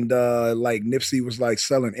light, and like Nipsey was like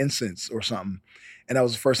selling incense or something, and that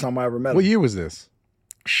was the first time I ever met him. What year was this?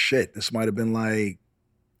 Shit, this might have been like,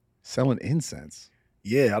 Selling incense.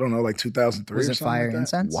 I don't know, like 2003 Was or it something fire like that.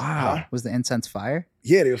 incense? Wow. Was the incense fire?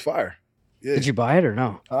 Yeah, there was fire. Yeah. Did you buy it or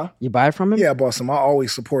no? Huh? You buy it from him? Yeah, I bought some. I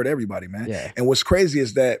always support everybody, man. Yeah. And what's crazy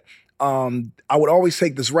is that I would always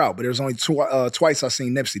take this route, but there was only twice I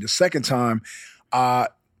seen Nipsey. The second time, I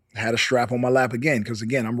had a strap on my lap again, because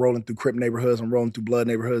again, I'm rolling through Crip neighborhoods, I'm rolling through Blood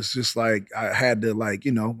neighborhoods. Just like I had to, like,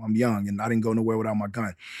 I'm young and I didn't go nowhere without my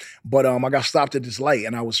gun. But I got stopped at this light,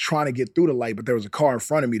 and I was trying to get through the light, but there was a car in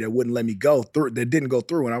front of me that wouldn't let me go through. That didn't go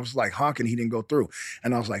through, and I was like honking, he didn't go through,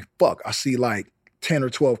 and I was like, "Fuck!" I see like 10 or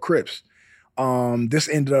 12 Crips. This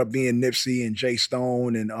ended up being Nipsey and Jay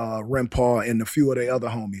Stone and Rempaw and a few of the other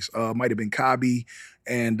homies. Might have been Kabi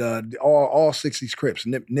and all 60s Crips,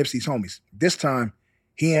 Nipsey's homies. This time,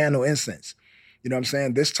 he had no incense. You know what I'm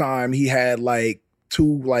saying? This time, he had like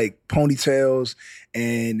 2 like ponytails,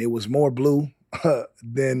 and it was more blue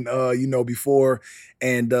than before.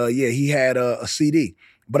 And he had a CD.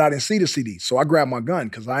 But I didn't see the CD, so I grabbed my gun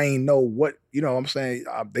because I ain't know what, what I'm saying.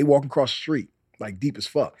 They walking across the street like deep as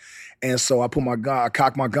fuck. And so I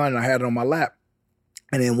cocked my gun, and I had it on my lap.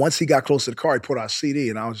 And then once he got close to the car, he put out a CD,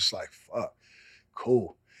 and I was just like, fuck,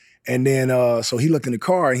 cool. And then so he looked in the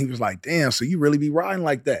car, and he was like, damn, so you really be riding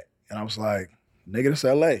like that? And I was like, nigga, this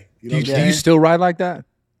LA. You know Do what I'm you saying? still ride like that?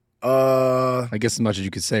 I I guess as much as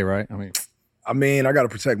you could say, right? I mean, I got to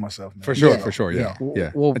protect myself, man. for sure, Yeah.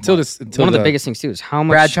 yeah. Well, until one of the biggest things too is how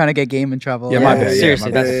much. Brad trying to get game in trouble. Yeah, my bad.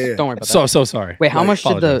 Seriously, my bad. that's, Yeah. don't worry about that. So sorry. Wait, how Like, much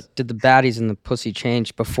apologize. did the baddies and the pussy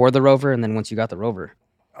change before the Rover, and then once you got the Rover?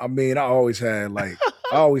 I mean, I always had like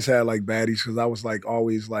baddies, because I was like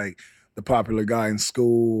always like the popular guy in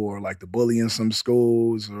school, or like the bully in some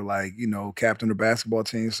schools, or like, captain of the basketball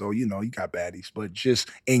team. So, you got baddies, but just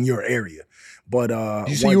in your area. But Did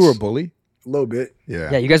you say you were a bully? a little bit.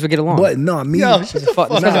 Yeah, you guys would get along. But no, me. Yo, This guy's a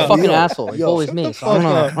Nah, fucking yo, asshole. He yo, bullies shut me, the so I don't know.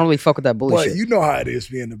 fuck I don't really fuck with that bully But shit. you know how it is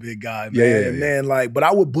being the big guy, man. Yeah, yeah, And yeah. then but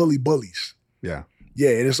I would bully bullies. Yeah. Yeah,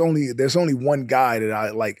 and there's only one guy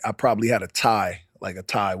that I probably had a tie.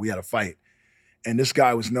 We had a fight. And this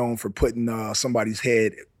guy was known for putting somebody's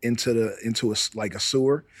head into a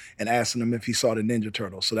sewer and asking him if he saw the Ninja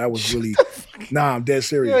Turtle. So that was really, I'm dead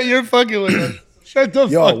serious. you're fucking with us. Shut the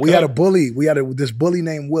Yo, we had a bully. We had this bully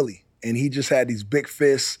named Willie, and he just had these big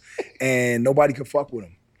fists, and nobody could fuck with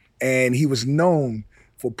him. And he was known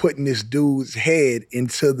for putting this dude's head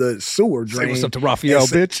into the sewer drain. Say what's up to Raphael,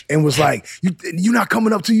 bitch. And was like, you not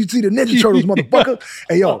coming up till you see the Ninja Turtles, motherfucker.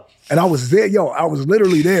 And I was there, I was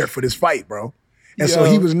literally there for this fight, bro. And so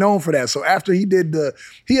he was known for that. So after he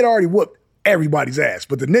had already whooped everybody's ass,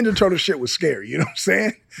 but the Ninja Turtle shit was scary, you know what I'm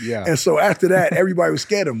saying? Yeah. And so after that, everybody was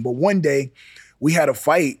scared of him. But one day, we had a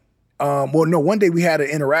fight. Well, no, one day we had an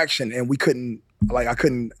interaction and we couldn't, like, I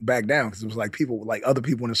couldn't back down because it was like people, like other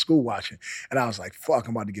people in the school watching. And I was like, fuck,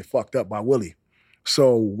 I'm about to get fucked up by Willie.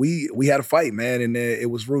 So we had a fight, man, and it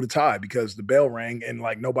was Rue to tie because the bell rang and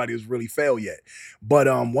like nobody was really failed yet. But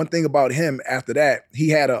one thing about him after that, he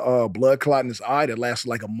had a blood clot in his eye that lasted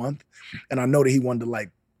like a month. And I know that he wanted to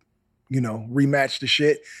like, rematch the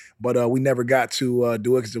shit. But we never got to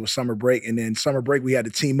do it because it was summer break. And then summer break, we had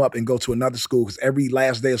to team up and go to another school because every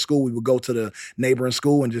last day of school, we would go to the neighboring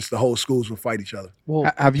school and just the whole schools would fight each other.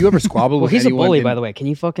 Well, Have you ever squabbled well, with he's a anyone? bully, by the way. Can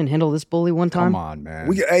you fucking handle this bully one time? Come on, man.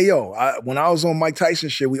 When I was on Mike Tyson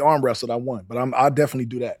shit, we arm wrestled. I won. But I'll definitely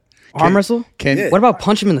do that. Arm wrestle? Yeah. What about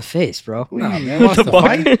punch him in the face, bro? Nah, man. Wants to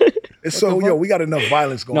fight? It's so, we got enough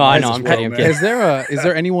violence going No, on. I in know, this I'm world, kidding, I'm man. kidding. Is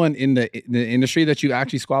there anyone in the industry that you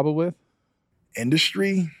actually squabble with?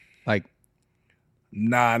 Industry? Like,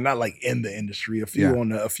 Nah, not like in the industry. A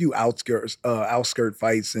few outskirt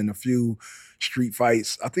fights and a few street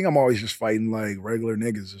fights. I think I'm always just fighting like regular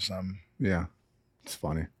niggas or something. yeah, it's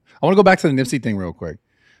funny. I want to go back to the Nipsey thing real quick.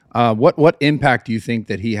 What impact do you think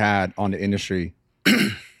that he had on the industry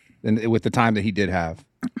and with the time that he did have?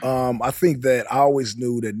 I think that I always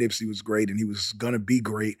knew that Nipsey was great and he was gonna be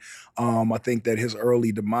great. I think that his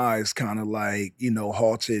early demise kind of like,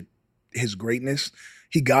 halted his greatness.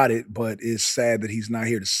 He got it, but it's sad that he's not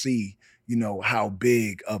here to see, how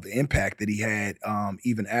big of an impact that he had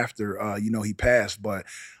even after, he passed. But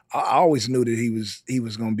I always knew that he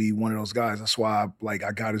was going to be one of those guys. That's why I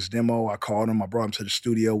got his demo. I called him. I brought him to the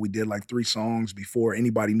studio. We did like 3 songs before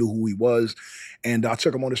anybody knew who he was. And I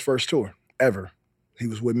took him on his first tour ever. He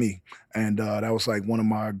was with me. And that was like one of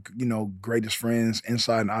my, greatest friends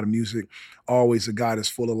inside and out of music. Always a guy that's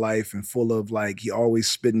full of life and full of like, he always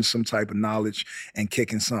spitting some type of knowledge and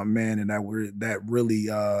kicking something, man. And that really,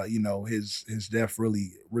 his death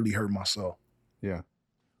really, really hurt my soul. Yeah.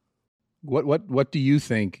 What do you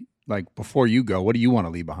think, like, before you go, what do you want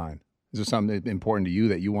to leave behind? Is there something that's important to you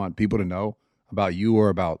that you want people to know about you or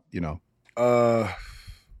about,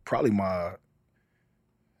 Probably my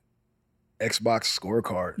Xbox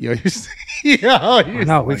scorecard.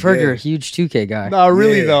 No, we've heard you're a huge 2K guy. No,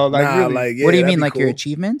 really Yeah. though. Like, Nah, really. like, yeah, What do you that'd mean, be like your cool.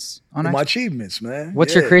 achievements on My Xbox? achievements, man.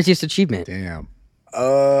 What's Yeah. your craziest achievement? Damn.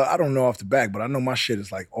 I don't know off the back, but I know my shit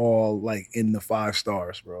is like all like in the 5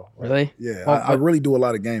 stars, bro. Like, Really? Yeah, Well, I really do a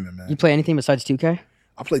lot of gaming, man. You play anything besides 2K?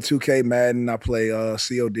 I play 2K, Madden. I play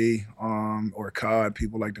COD, or COD,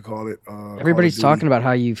 people like to call it. Everybody's talking about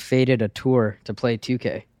how you faded a tour to play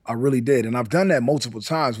 2K. I really did, and I've done that multiple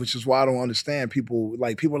times, which is why I don't understand people.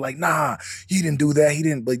 Like people are like, "Nah, he didn't do that. He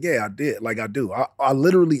didn't." But yeah, I did. Like I do. I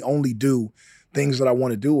literally only do things that I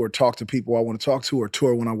want to do, or talk to people I want to talk to, or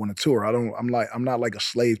tour when I want to tour. I'm not like a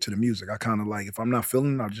slave to the music. I kind of like, if I'm not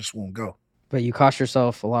feeling it, I just won't go. But you cost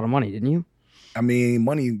yourself a lot of money, didn't you? I mean,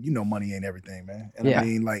 money. Money ain't everything, man. And Yeah. I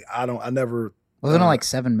mean, like I never. Wasn't it like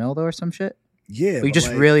 7 mil though or some shit? Yeah, We but, just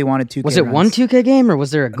like, really wanted 2K. Was it one runs. 2K game or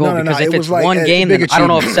was there a goal? No, Because it if was it's like one a game, big then I don't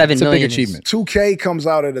know if achievement. 7 It's a big million is- achievement. 2K comes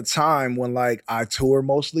out at a time when like I tour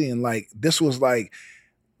mostly, and like this was like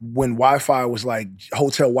when Wi-Fi was like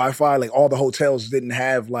hotel Wi-Fi, like all the hotels didn't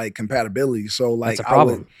have like compatibility. So like That's a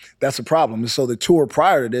problem. that's a problem. And so the tour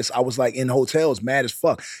prior to this, I was like in hotels mad as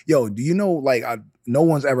fuck. Yo, do you know like no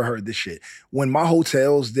one's ever heard this shit. When my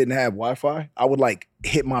hotels didn't have Wi-Fi, I would like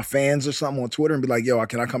hit my fans or something on Twitter and be like, yo,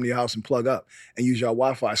 can I come to your house and plug up and use your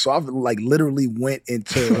Wi-Fi? So I've like literally went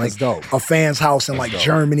into like dope. a fan's house in like dope.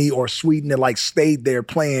 Germany or Sweden and like stayed there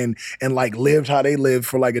playing and like lived how they lived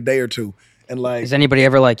for like a day or two. And like, Is anybody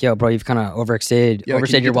ever like, yo, bro, you've kind of overstayed Yeah, like,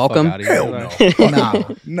 overstayed can your you get the fuck welcome? outta here? hell Like, no.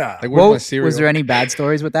 Nah. Nah. Like, where's Well, my cereal? was there any bad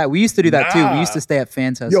stories with that? We used to do that too. We used Nah. to stay at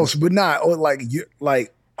fans' houses. Yo, but not like you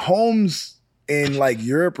like homes in like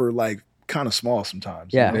Europe are like kind of small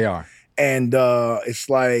sometimes. Yeah. They are. And it's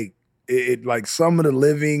like it like some of the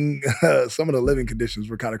living conditions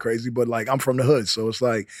were kind of crazy, but like I'm from the hood, so it's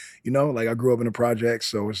like, like I grew up in the projects,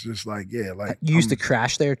 so it's just like, yeah, like you used to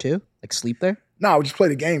crash there too, like sleep there. No, I would just play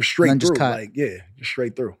the game straight And then just through. cut. Like, yeah, just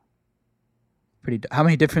straight through. How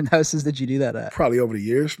many different houses did you do that at? Probably over the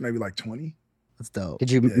years, maybe like 20. That's dope. Did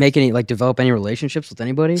you Yeah. make any develop any relationships with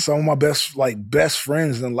anybody? Some of my best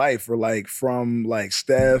friends in life are like from like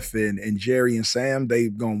Steph and Jerry and Sam. They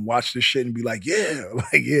gonna watch this shit and be like, yeah,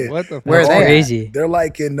 like yeah. What the Where are That's they at? crazy. They're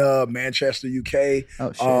like in Manchester, UK,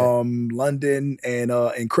 Oh shit! London,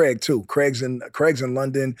 and Craig too. Craig's in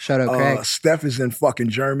London. Shout out Craig. Steph is in fucking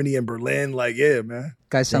Germany and Berlin. Like, yeah, man.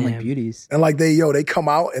 Guys sound like Damn. beauties. And like they come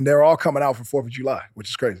out and they're all coming out for 4th of July, which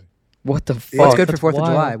is crazy. What the fuck? What's good for That's 4th of wild.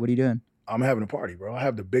 July? What are you doing? I'm having a party, bro. I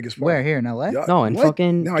have the biggest party. Where, here in LA? Y'all- No, in what?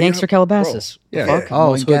 fucking No, Gangster y'all- Calabasas. Yeah. Fuck?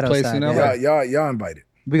 Oh, Most in hood ghetto place side, in yeah. LA. Y'all invited.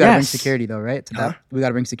 We gotta bring Yes. security though, right? To Huh? that, we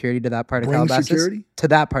gotta bring security to that part of Bring Calabasas. security? To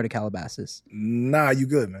that part of Calabasas. Nah, you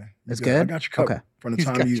good, man. You It's I good? got you covered. Okay. From the He's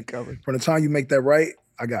time got you you covered. from the time you make that right,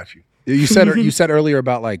 I got you. You said earlier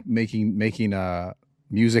about like making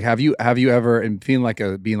music. Have you ever, and feeling like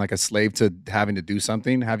being like a slave to having to do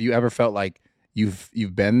something? Have you ever felt like you've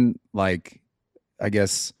been like, I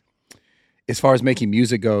guess, as far as making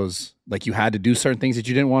music goes, like you had to do certain things that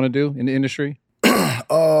you didn't want to do in the industry?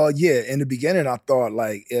 Yeah. In the beginning, I thought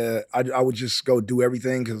like I would just go do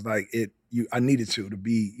everything because like I needed to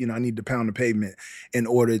be, I need to pound the pavement in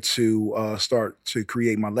order to start to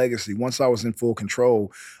create my legacy. Once I was in full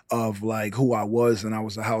control of like who I was and I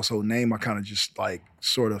was a household name, I kind of just like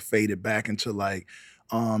sort of faded back into like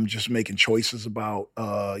just making choices about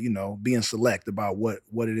being select about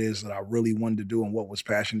what it is that I really wanted to do and what was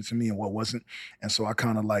passionate to me and what wasn't. And so I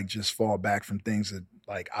kind of like just fall back from things that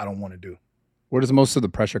like I don't want to do. Where does most of the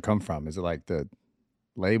pressure come from? Is it like the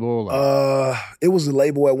label? It was the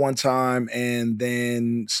label at one time, and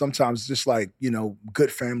then sometimes just like, good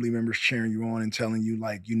family members cheering you on and telling you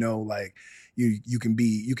like, like you can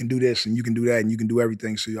do this and you can do that and you can do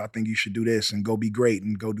everything. So I think you should do this and go be great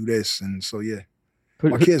and go do this. And so yeah.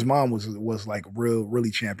 My kid's mom was like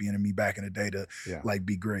really championing me back in the day to like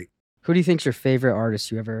be great. Who do you think's your favorite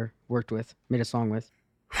artist you ever worked with, made a song with?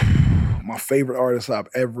 My favorite artist I've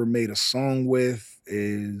ever made a song with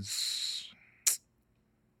is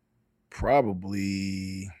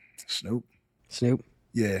probably Snoop. Snoop.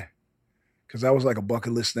 Yeah. Because that was like a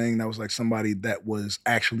bucket list thing. That was like somebody that was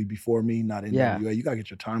actually before me, not NWA. You got to get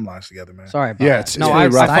your timelines together, man. Sorry about Yeah, that. it's No, really I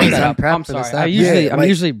rough. fucked Nice. that I'm up. prepped I'm for this sorry. episode. I'm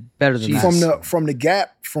usually better than that. From the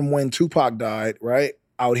gap from when Tupac died, right?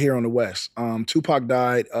 Out here on the West. Tupac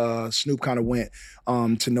died, Snoop kind of went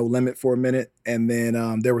to No Limit for a minute, and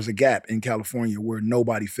then there was a gap in California where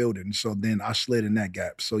nobody filled it. And so then I slid in that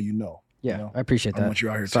gap, so Yeah, I appreciate I that. don't want you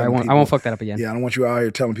out here Sorry, telling I won't people- fuck that up again. Yeah, I don't want you out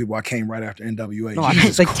here telling people I came right after NWA. No, Jesus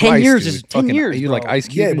it's like 10 Christ, years dude. is 10 Fucking- years, You bro. like Ice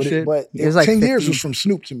Cube yeah, and but shit? It was like 10 years 50. was from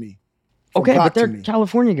Snoop to me. From Okay, Pac but to they're me.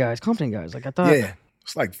 California guys, Compton guys. Like I thought. Yeah,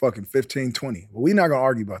 it's like fucking 15, 20. But we're not gonna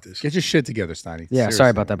argue about this. Get your shit together, Steiny. Yeah, Seriously. sorry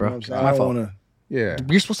about that, You know bro. what I'm saying? My I don't fault. wanna. Yeah.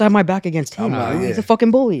 You're supposed to have my back against him. I'm He's not, a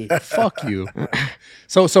fucking bully. Fuck you.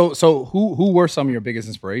 So who were some of your biggest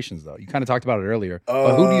inspirations though? You kind of talked about it earlier.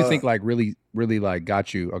 But who do you think like really like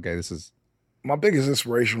got you? Okay, this is My biggest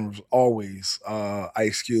inspiration was always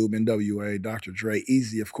Ice Cube, NWA, Dr. Dre,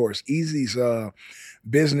 Easy, of course. Easy's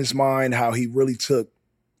business mind, how he really took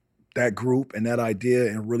that group and that idea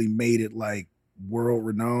and really made it like world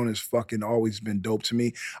renowned, has fucking always been dope to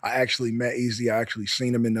me. I actually met Easy. I actually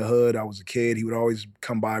seen him in the hood. I was a kid. He would always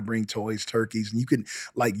come by, bring toys, turkeys, and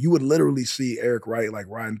you would literally see Eric Wright like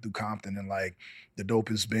riding through Compton and like the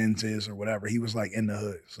dopest Benzes or whatever. He was like in the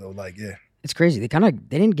hood. So like, yeah. It's crazy. They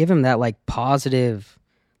didn't give him that like positive.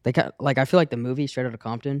 I feel like the movie Straight Outta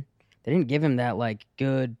Compton. They didn't give him that like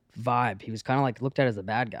good vibe. He was kind of like looked at as a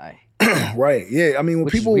bad guy, Right. Yeah. I mean,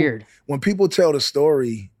 which is weird. when people tell the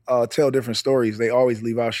story, tell different stories, they always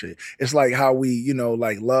leave out shit. It's like how we,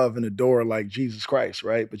 like love and adore like Jesus Christ,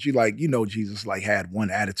 right? But Jesus like had one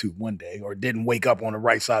attitude one day or didn't wake up on the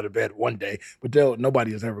right side of bed one day. But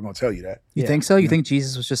nobody is ever gonna tell you that. You think so? You think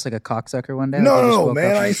Jesus was just like a cocksucker one day? No, Like, he just no, woke up man.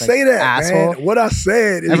 and I ain't was like, say that, asshole. man. What I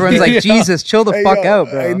said is Everyone's like, Jesus, chill the Hey, fuck yo, out,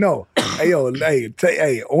 bro. Hey, no. Hey, yo,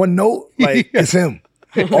 hey, on note, like it's him.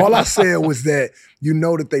 All I said was that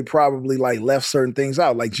that they probably like left certain things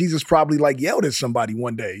out. Like Jesus probably like yelled at somebody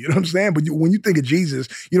one day. You know what I'm saying? But when you think of Jesus,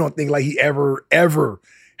 you don't think like he ever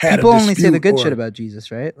had People a only say the dispute good or- shit about Jesus,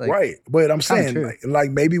 right? Like, right. But I'm kinda saying true. like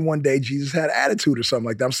maybe one day Jesus had attitude or something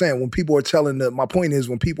like that. I'm saying when people are telling my point is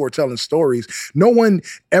when people are telling stories, no one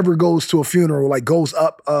ever goes to a funeral, like goes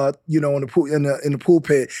up in the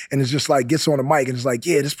pulpit and is just like gets on the mic and is like,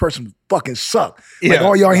 yeah, this person fucking suck. Like Yeah.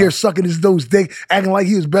 all y'all here sucking this dude's dick, acting like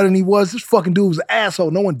he was better than he was. This fucking dude was an asshole.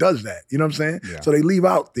 No one does that. You know what I'm saying? Yeah. So they leave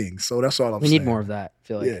out things. So that's all I'm We saying. need more of that. I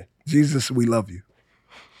feel like. Yeah. Jesus, we love you.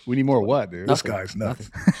 we need more what, dude? This guy's nuts.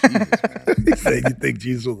 He said you think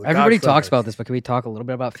Jesus was a Everybody cocksucker. talks about this, but can we talk a little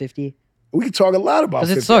bit about 50? We can talk a lot about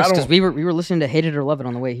Because it 50. sucks. I don't- Because we were listening to Hate It or Love It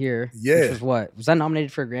on the way here. Yeah. Which was was that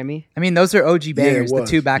nominated for a Grammy? I mean, those are OG bangers. The was.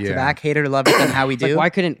 two back to back, Hate It or Love It, and How We It's like Do.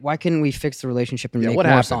 why couldn't we fix the relationship and Yeah, make what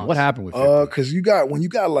more happened? songs? What happened with 50? Cause when you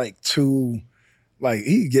got like two, like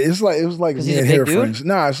it was like 'Cause me he's a and big her dude? friends.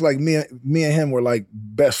 Nah, it's like me and him were like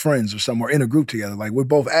best friends or something. We're in a group together. Like we're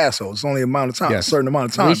both assholes. It's only a amount of time, Yes. a certain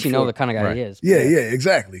amount of time. At least you know before- the kind of guy Right. he is. Yeah,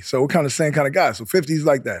 exactly. So we're kind of the same kind of guy. So 50's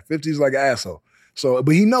like that. 50's like an asshole. So,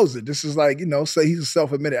 but he knows it. This is like, say he's a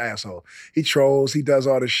self-admitted asshole. He trolls, he does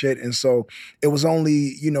all this shit. And so it was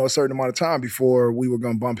only, a certain amount of time before we were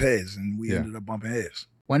going to bump heads and we Yeah. ended up bumping heads.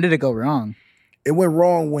 When did it go wrong? It went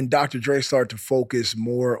wrong when Dr. Dre started to focus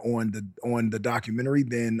more on the documentary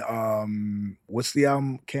than what's the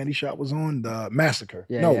album Candy Shop was on? The Massacre.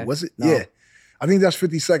 Yeah, no, yeah. was it? No. Yeah. I think that's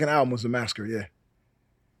 50's second album was The Massacre, yeah.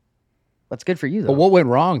 That's good for you though. But what went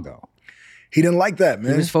wrong though? He didn't like that, he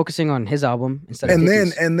man. was focusing on his album instead of And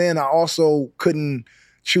 50's. then I also couldn't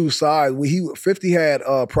choose sides. 50 had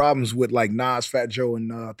problems with like Nas, Fat Joe,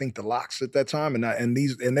 and I think the Lox at that time, and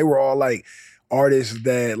they were all like artists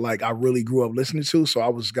that like I really grew up listening to. So I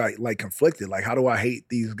was like conflicted. Like, how do I hate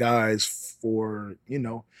these guys for, you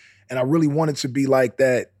know? And I really wanted to be like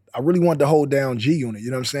that. I really wanted to hold down G Unit,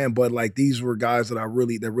 you know what I'm saying? But like these were guys that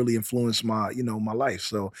really influenced my, you know, my life.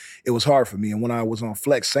 So it was hard for me. And when I was on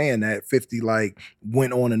Flex saying that, 50 like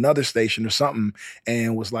went on another station or something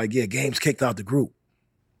and was like, yeah, Game's kicked out the group.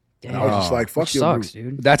 And I was just like, fuck Which your sucks,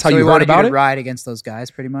 group. dude. That's how So you he heard wanted about to it? ride against those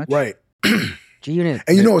guys, pretty much. Right. G Unit.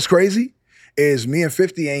 And you know what's crazy? Is me and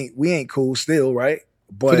 50 ain't cool still, right?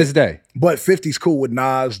 But To this day. But 50's cool with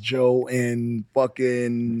Nas, Joe, and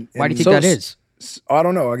fucking. Why do you think So that is? I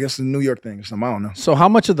don't know. I guess the New York thing or something. I don't know. So how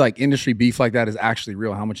much of like industry beef like that is actually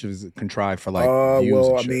real? How much is it contrived for like views Well,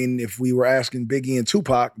 and I shit? mean, if we were asking Biggie and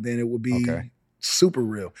Tupac, then it would be Okay. super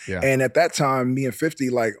real. Yeah. And at that time, me and 50,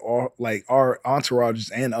 like our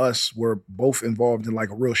entourages and us were both involved in like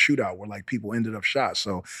a real shootout where like people ended up shot.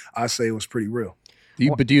 So I say it was pretty real.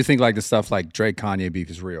 But do you think like the stuff like Drake Kanye beef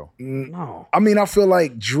is real? No. I mean, I feel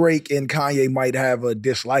like Drake and Kanye might have a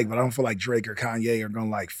dislike, but I don't feel like Drake or Kanye are gonna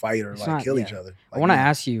like fight or It's like not- kill yeah. each other. I want to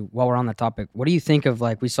ask you while we're on that topic. What do you think of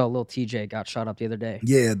like we saw Lil TJ got shot up the other day?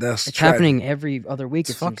 Yeah, that's It's tragic. happening every other week.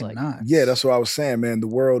 It's It seems fucking like. nuts. Yeah, that's what I was saying, man. The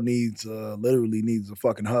world needs, literally needs a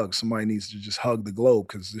fucking hug. Somebody needs to just hug the globe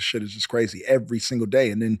because this shit is just crazy every single day.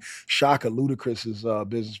 And then Shaka, Ludacris's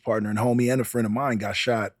business partner and homie and a friend of mine got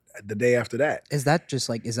shot the day after that. Is that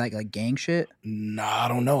like gang shit? Nah, I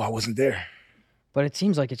don't know. I wasn't there. But it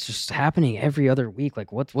seems like it's just happening every other week.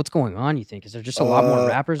 Like what's going on? You think is there just a lot more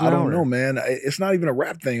rappers now? I don't or- know, man. It's not even a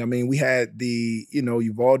rap thing. I mean, we had the,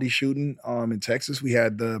 Uvalde shooting in Texas. We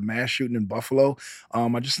had the mass shooting in Buffalo.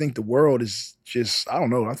 I just think the world is just, I don't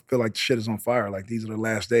know. I feel like the shit is on fire. Like these are the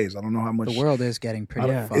last days. I don't know how much. The world is getting pretty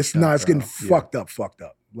fucked It's up, not. It's bro. getting fucked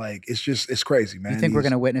up. Like it's crazy, man. You think we're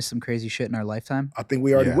These- gonna witness some crazy shit in our lifetime? I think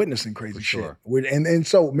we already Yeah, witnessing crazy for shit. sure. And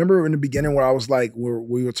so remember in the beginning where I was like,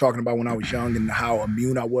 we were talking about when I was young and how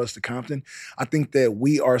immune I was to Compton. I think that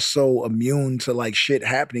we are so immune to like shit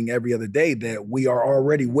happening every other day that we are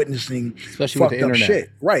already witnessing Especially with fucked the up internet. shit.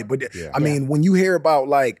 Right. But Yeah. I mean, when you hear about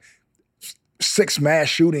like 6 mass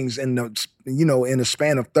shootings in the, in a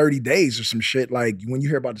span of 30 days or some shit, like when you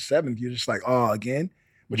hear about the 7th, you're just like, oh, again.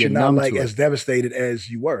 But You you're get not numb like to it. as devastated as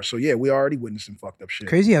you were. So yeah, we already witnessing fucked up shit.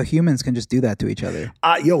 Crazy how humans can just do that to each other.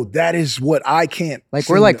 That is what I can't. Like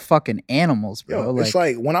seem we're like to- fucking animals, bro. Yo, like, it's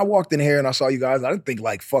like when I walked in here and I saw you guys, I didn't think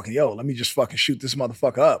like fucking, let me just fucking shoot this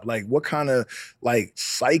motherfucker up. Like what kind of like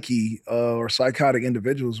psyche or psychotic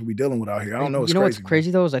individuals are we dealing with out here? I don't know. It's you know crazy. what's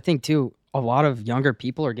crazy though is I think too a lot of younger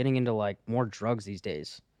people are getting into like more drugs these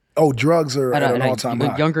days Oh, drugs are at an a all-time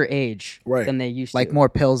high. younger age Right. than they used like to. more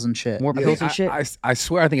pills and shit. More pills and shit. I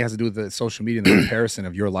swear I think it has to do with the social media and the comparison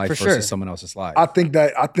of your life For versus sure. someone else's life. I think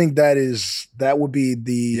that would be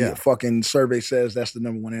the Yeah. fucking survey says that's the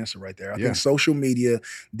number one answer right there. I Yeah. think social media,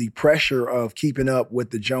 the pressure of keeping up with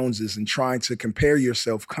the Joneses and trying to compare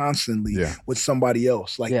yourself constantly Yeah. with somebody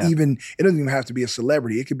else. Like Yeah. even it doesn't even have to be a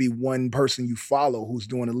celebrity. It could be one person you follow who's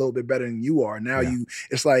doing a little bit better than you are. Now Yeah.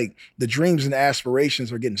 it's like the dreams and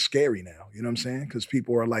aspirations are getting scary now. You know what I'm saying? Because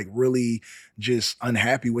people are like really just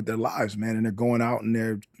unhappy with their lives, man, and they're going out and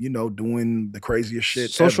they're doing the craziest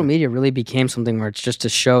shit. Social ever. media really became something where it's just to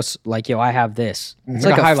show like, yo, I have this. It's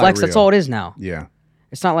Like like a a highlight flex. That's reel. all it is now. yeah.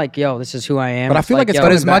 It's not like, yo, this is who I am. But I feel like it's yo, But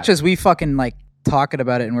coming as much back. as we fucking like talking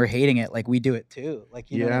about it and we're hating it, like we do it too. Like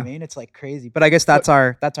you know what I Yeah. mean? It's like crazy. But I guess that's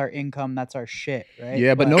our income, that's our shit, right?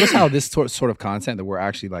 Yeah, but notice how this sort of content that we're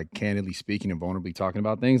actually like candidly speaking and vulnerably talking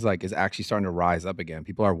about things like is actually starting to rise up again.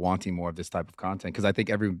 People are wanting more of this type of content because I think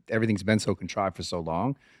everything's been so contrived for so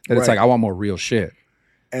long that it's Right. like I want more real shit.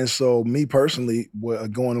 And so, me personally,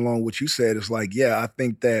 going along with what you said is like, yeah, I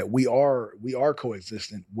think that we are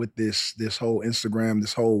coexistent with this whole Instagram,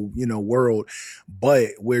 this whole world,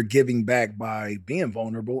 but we're giving back by being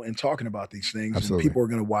vulnerable and talking about these things. Absolutely. And people are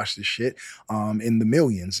going to watch this shit in the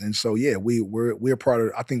millions. And so, yeah, we're part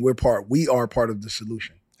of. I think we are part of the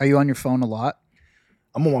solution. Are you on your phone a lot?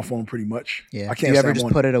 I'm on my phone pretty much. Yeah. I Do can't you say ever I'm just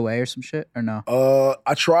on put it away or some shit or no?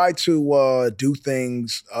 I try to do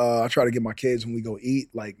things. I try to get my kids when we go eat,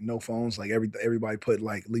 like no phones, like everybody put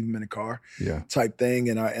like leave them in the car Yeah. type thing.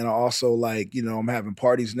 And I also like, I'm having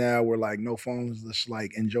parties now where like no phones, just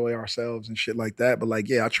like enjoy ourselves and shit like that. But like,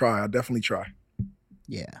 yeah, I definitely try.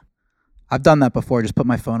 Yeah. I've done that before. Just put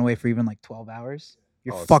my phone away for even like 12 hours.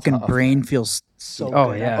 Your Oh, it's fucking tough, brain man. feels so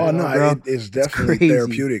Oh, good yeah. after Oh that, no, bro. it's definitely crazy.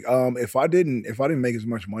 therapeutic. If I didn't make as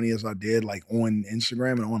much money as I did, like on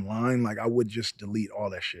Instagram and online, like I would just delete all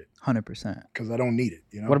that shit 100%. because I don't need it.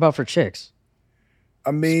 You know. What about for chicks? I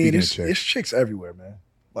mean, Speaking of it's chicks. chicks everywhere, man.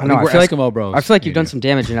 I know. I We're feel like Eskimo bros. I feel like you've in done here. some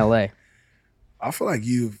damage in LA. I feel like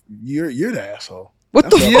you're the asshole. What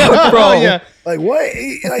the That's fuck, all. bro? Yeah. Like what?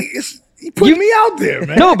 Like he put me out there,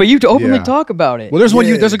 man. No, but you openly Yeah. talk about it. Well, there's one.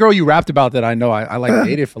 Yeah. There's a girl you rapped about that I know. I like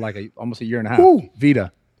dated for like almost a year and a half. Who?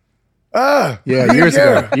 Vita. Yeah, Years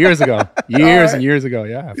ago. Years ago. Years right. and years ago.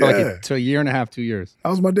 Yeah, I feel like Yeah. it's a year and a half, 2 years. That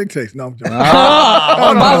was my dick taste. No, I'm joking.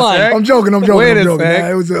 Oh, my line. I'm joking. Wait a I'm joking. sec.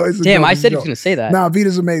 Nah, it's a Damn, joke, I it's a said he joke. was gonna say that. Nah,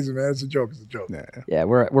 Vita's amazing, man. It's a joke. It's a joke. Yeah,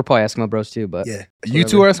 we're probably Eskimo bros too, but Yeah. You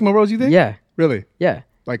two are Eskimo bros, you think? yeah, Really? yeah.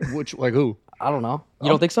 Like which? Like who? I don't know. You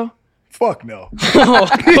don't think so? Fuck no.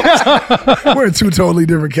 We're in two totally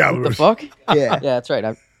different The calibers. fuck? Yeah. Yeah, that's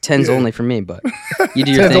right. Tens Yeah. only for me, but you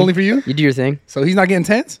do your Tens thing. only for you? You do your thing. So he's not getting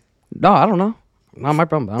tens? No, I don't know. Not my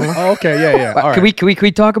problem. I don't know. Oh, okay. Yeah, yeah. All right. Can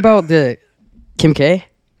we talk about the Kim K?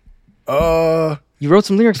 You wrote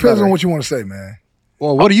some lyrics about Depends on her. what you want to say, man.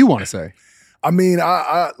 Well, what do you want to say? I mean,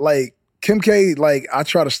 I like Kim K. Like I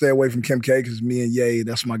try to stay away from Kim K because me and Ye,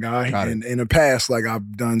 that's my guy. Got it. And in the past, like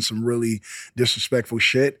I've done some really disrespectful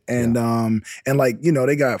shit, and like you know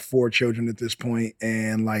they got 4 children at this point,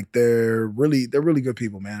 and like they're really good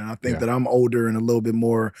people, man. And I think Yeah. that I'm older and a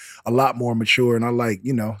lot more mature, and I like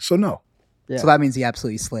so no. Yeah. So that means he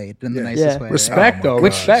absolutely slayed in the Yeah. nicest Yeah. way. Respect, Oh my though. God.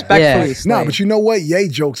 Respect. Respectfully Yeah. slayed. Nah, but you know what? Ye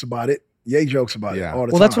jokes about it. Ye jokes about Yeah. it all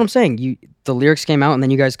the Well, time. that's what I'm saying. The lyrics came out, and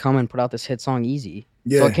then you guys come and put out this hit song, "Easy."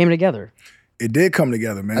 So Yeah. it came together. It did come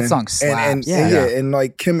together, man. That song And slaps. yeah, and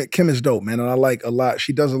like Kim is dope, man. And I like a lot.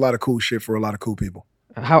 She does a lot of cool shit for a lot of cool people.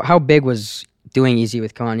 How big was doing "Easy"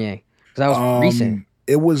 with Kanye? Because that was recent.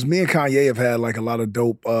 It was me and Kanye have had like a lot of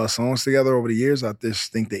dope songs together over the years. I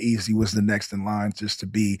just think that Easy was the next in line just to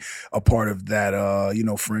be a part of that,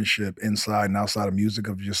 friendship inside and outside of music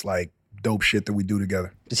of just like dope shit that we do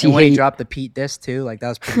together. Does And when he hate- dropped the Pete disc too, like that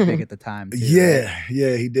was pretty big at the time. Too, Yeah, right?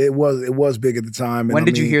 yeah, he did. It was big at the time. And When I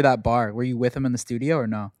did you mean, hear that bar? Were you with him in the studio or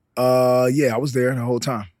no? Yeah, I was there the whole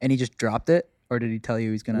time. And he just dropped it, or did he tell you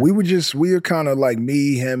he was gonna? We were kind of like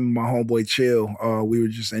me, him, my homeboy Chill. We were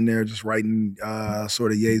just in there just writing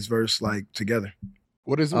sort of Ye's verse like together.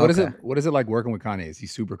 What is Okay. it like working with Kanye? Is he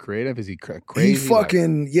super creative? Is he crazy? He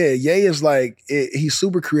fucking Ye is like he's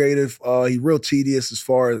super creative. He real tedious as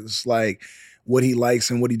far as like what he likes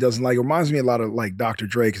and what he doesn't like. It reminds me a lot of like Dr.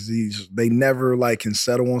 Dre because they never like can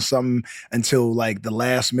settle on something until like the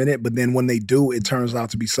last minute. But then when they do, it turns out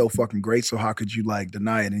to be so fucking great. So how could you like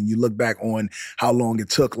deny it? And you look back on how long it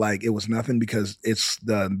took, like it was nothing because it's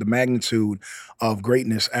the magnitude of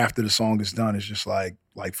greatness after the song is done is just like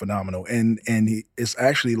phenomenal. And it's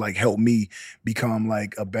actually like helped me become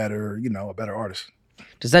like a better artist.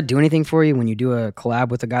 Does that do anything for you when you do a collab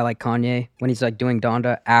with a guy like Kanye when he's like doing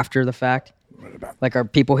Donda after the fact? Like, are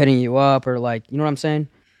people hitting you up or like, you know what I'm saying?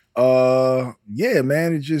 Yeah,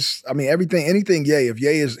 man. It just, I mean, anything Ye. If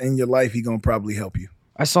Ye is in your life, he gonna probably help you.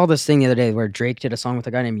 I saw this thing the other day where Drake did a song with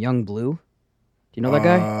a guy named Young Blue. Do you know that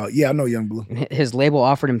guy? Yeah, I know Young Blue. And his label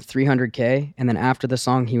offered him $300K, and then after the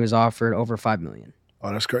song, he was offered over $5 million.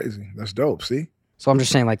 Oh, that's crazy. That's dope. See, So I'm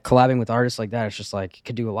just saying, like, collabing with artists like that, it's just like it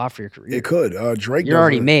could do a lot for your career. it could. Drake. You're does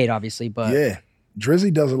already it. made, obviously, but Yeah,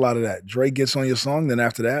 Drizzy does a lot of that. Drake gets on your song, then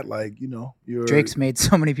after that, like you're Drake's made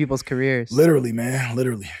so many people's careers. literally, man,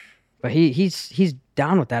 literally. but he's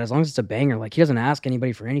down with that as long as it's a banger. Like, he doesn't ask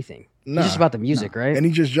anybody for anything. Nah, He's just about the music, right? and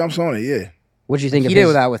he just jumps on it. Yeah, What'd you think He of did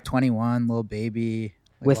his, that with 21, Lil Baby,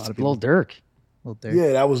 like a with lot of Lil people. Durk? Lil Durk.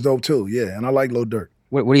 yeah, that was dope too. Yeah, and I like Lil Durk.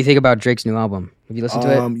 What do you think about Drake's new album? Have you listened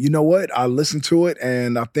to it? You know what? I listened to it,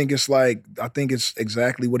 and I think it's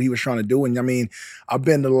exactly what he was trying to do. And I mean, I've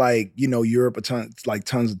been to like Europe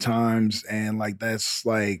tons of times, and like that's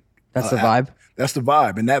like That's the vibe. That's the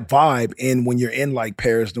vibe, and that vibe. And when you're in like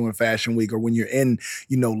Paris doing Fashion Week, or when you're in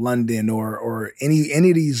London or any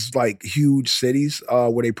of these like huge cities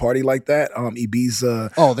where they party like that,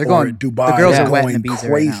 Ibiza. Oh, they're or going. Dubai. The girls they're are wet in going Ibiza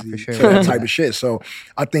crazy right now, for sure. for that type of shit. So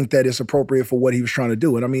I think that it's appropriate for what he was trying to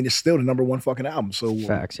do. And I mean, it's still the #1 fucking album. So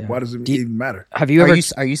Facts, yeah. why does it Do you- even matter? Have you ever?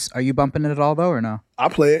 Are you bumping it at all though, or no? I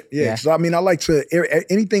play it, yeah. Yeah. Because I mean, I like to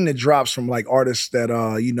anything that drops from like artists that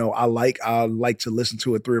I like to listen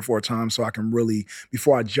to it 3 or 4 times so I can really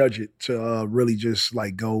before I judge it to really just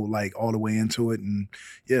like go like all the way into it and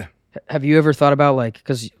yeah. Have you ever thought about like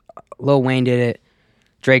because Lil Wayne did it,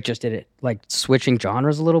 Drake just did it, like switching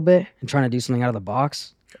genres a little bit and trying to do something out of the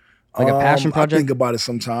box, like a passion I project? think about it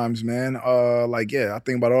sometimes, man. I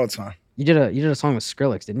think about it all the time. You did a song with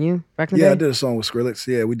Skrillex, didn't you? Back in the Yeah, day? I did a song with Skrillex.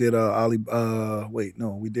 Yeah, we did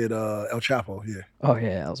we did El Chapo. Yeah, Oh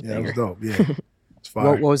yeah, that was a yeah, that was banger. dope. Yeah, it's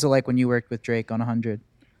fire. What was it like when you worked with Drake on 100?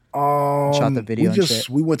 Shot the video We and shit.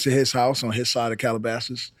 we went to his house on his side of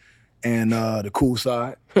Calabasas, and the cool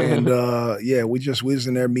side, and yeah, we was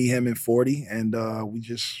in there, me, him, and 40, and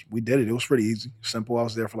we did it. It was pretty easy, simple. I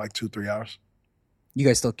was there for like 2-3 hours. You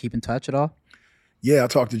guys still keep in touch at all? Yeah, I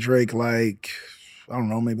talked to Drake like I don't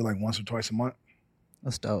know, maybe like once or twice a month.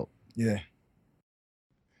 That's dope. Yeah.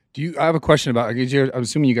 I have a question about? I'm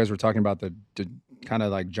assuming you guys were talking about the kind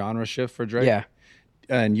of like genre shift for Drake. Yeah.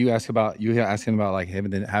 And you asked him about like him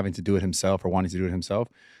having to do it himself or wanting to do it himself.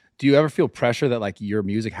 Do you ever feel pressure that like your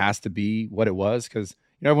music has to be what it was? Because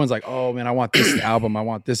everyone's like, oh man, I want this album, I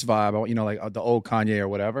want this vibe, I want, like the old Kanye or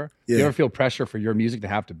whatever. Yeah. Do you ever feel pressure for your music to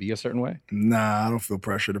have to be a certain way? Nah, I don't feel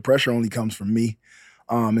pressure. The pressure only comes from me.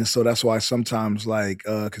 And so that's why sometimes like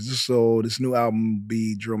because this new album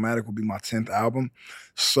Dramatic will be my 10th album.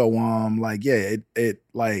 So like yeah, it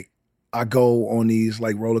like I go on these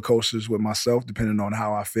like roller coasters with myself depending on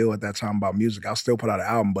how I feel at that time about music. I'll still put out an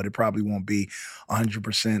album, but it probably won't be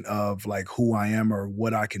 100% of like who I am or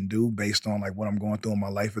what I can do based on like what I'm going through in my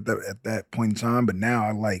life at that point in time. But now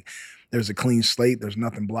I like there's a clean slate, there's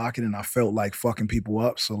nothing blocking, and I felt like fucking people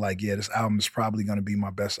up. So like yeah, this album is probably gonna be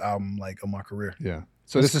my best album like of my career. Yeah.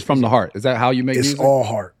 So this is from the heart. Is that how you make It's music? all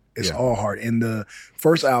heart. It's Yeah. all heart. And the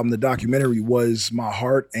first album, the documentary, was my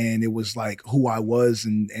heart, and it was like who I was,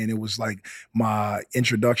 and it was like my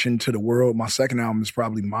introduction to the world. My second album is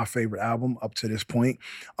probably my favorite album up to this point,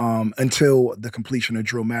 until the completion of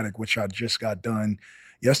Drillmatic, which I just got done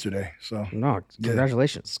yesterday. So No,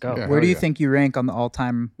 congratulations. Let's go. Yeah. Where do you yeah. think you rank on the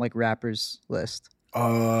all-time like rappers list?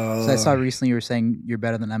 So I saw recently you were saying you're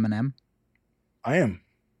better than Eminem. I am.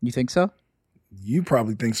 You think so? You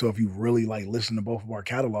probably think so if you really like listen to both of our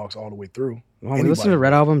catalogs all the way through. When we listen to the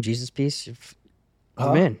Red Album, Jesus Piece,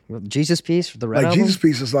 Huh? man, Jesus Piece, the Red Like Album. Jesus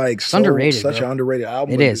Piece is like underrated, such bro. an underrated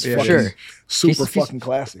album. It but is, it's for fucking sure. Super Jesus Piece- fucking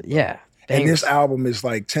classic. bro. Yeah. And this bangers. album is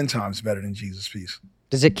like 10 times better than Jesus Piece.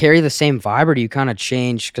 Does it carry the same vibe, or do you kind of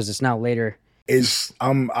change because it's now later?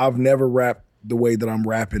 I've never rapped the way that I'm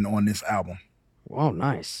rapping on this album. Oh,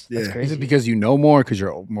 nice. That's Yeah. crazy. Is it because you know more, because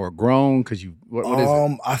you're more grown, because you what is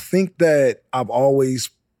it? I think that I've always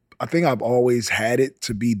had it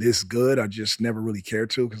to be this good. I just never really cared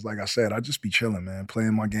to, because like I said, I just be chilling, man,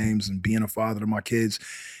 playing my games and being a father to my kids.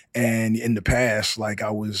 And in the past, like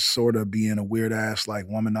I was sort of being a weird ass, like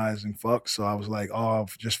womanizing fuck. So I was like, oh,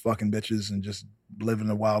 just fucking bitches and just living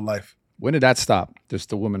a wild life. When did that stop? Just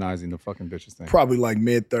the womanizing the fucking bitches thing. Probably like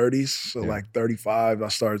mid 30s. So Yeah. like 35, I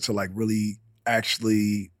started to like really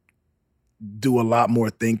actually do a lot more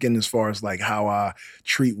thinking as far as like how I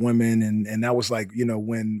treat women. And that was like,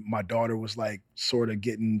 when my daughter was like sort of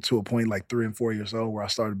getting to a point like 3 and 4 years old where I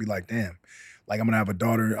started to be like, damn, like I'm gonna have a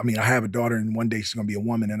daughter. I mean, I have a daughter and one day she's gonna be a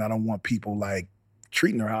woman, and I don't want people like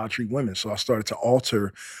treating her how I treat women. So I started to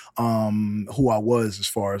alter who I was as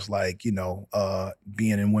far as like,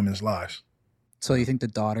 being in women's lives. So you think the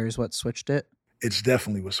daughter is what switched it? It's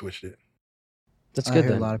definitely what switched it. That's I good hear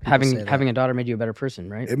a then. lot of people say that. Having a daughter made you a better person,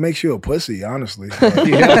 right? It makes you a pussy, honestly.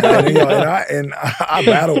 Yeah. And I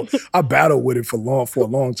battled with it for a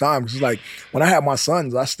long time. Because like when I had my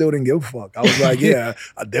sons, I still didn't give a fuck. I was like, yeah,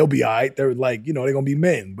 they'll be all right. They're like, they're gonna be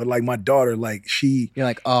men. But like my daughter, like You're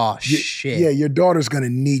like, oh shit. yeah, your daughter's gonna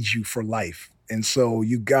need you for life. And so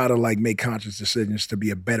you gotta like make conscious decisions to be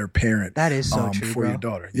a better parent. That is so true, for bro. your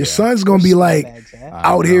daughter. Your son's gonna be like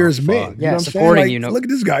out here as men. Fuck. Yeah, what I'm supporting saying? you, Like, look at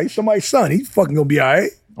this guy. He's somebody's son. He's fucking gonna be all right.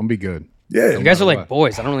 I'm gonna be good. Yeah. You guys are matter like what.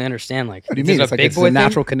 boys. I don't really understand. Like, What do you is mean? it It's a like big it's boy a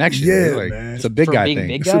natural thing? connection. Yeah, Like, man. it's a big For guy being thing.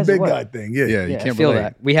 big It's a guys or big what? guy thing. Yeah. Yeah, you Yeah, I can't feel relate.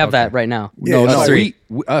 that. We have Okay. that right now. Yeah, No, it's no,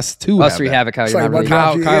 like- us two. Us have three that. have it, Kyle. It's You're like not if really.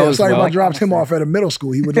 I dropped, Kyle it's as like if well. I dropped him off at a middle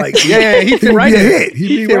school, he would like, Yeah, he'd fit would right be a in. hit. He'd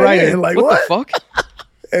be fit right, right in. in. Like, What what? the fuck?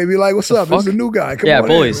 Hey, be like, what's up? This is fuck? a new guy. Come Yeah, on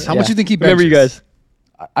boys. How much you think he Remember you benches?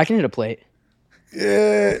 guys? I can hit a plate. In.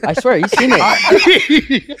 Yeah. I swear, you've seen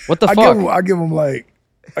it. What the I fuck?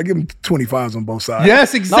 give him 25s on both sides.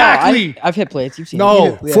 Yes, No, exactly. I've hit plates. You've seen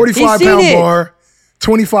No. it. 45 He's seen pound it. bar,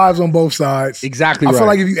 25s on both sides. Exactly I right. feel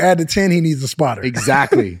like if you add the 10, he needs a spotter.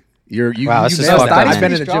 Exactly. You Wow, this is nailed fucked that. up, I've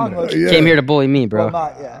been man. in the gym with that. Yeah. Came here to bully me, bro. Well,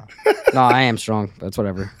 not, yeah. No, I am strong. That's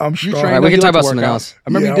whatever. I'm You strong. train Alright, we like can you talk like to about work something out. else. I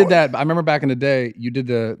remember Yeah, you did that. I remember back in the day, you did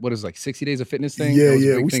the, what is it, like 60 days of fitness thing? Yeah, That was a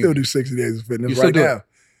yeah. big We thing. still do 60 days of fitness You still right do it? now.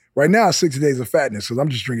 Right now, it's 60 days of fatness because I'm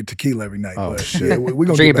just drinking tequila every night. Oh, but shit. yeah, we're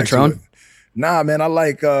gonna Drinking get back to Patron? it. Nah, man. I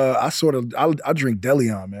like. I drink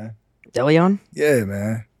Deleon, man. Deleon? Yeah,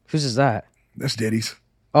 man. Whose is that? That's Diddy's.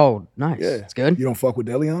 Oh, nice. Yeah. It's good. You don't fuck with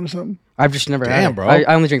DeLeon or something? I've just never had Damn, it. bro. I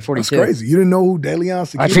only drink That's 42. crazy. You didn't know who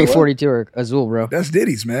DeLeon's tequila I drink was? 42 or Azul, bro. That's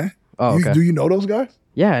Diddy's, man. Oh, okay. Do you know those guys?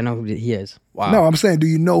 Yeah, I know who he is. Wow. No, I'm saying, do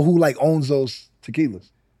you know who like owns those tequilas?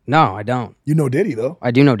 No, I don't. You know Diddy though.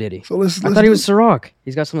 I do know Diddy. So let's I thought he was Ciroc.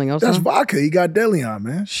 He's got something else That's now? vodka. He got DeLeon,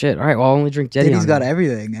 man. Shit. All right. Well, I'll only drink Diddy. Diddy's got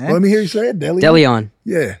everything, eh? Let me hear you say it. DeLeon. DeLeon.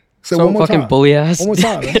 Yeah. Say So one more Fucking time. bully ass. One more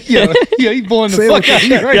time. Man. yeah, he's blowing the Say it fuck with your out of you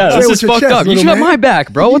chest. right Yeah, now. Say it this with is your fucked chest, up. You little should have man. my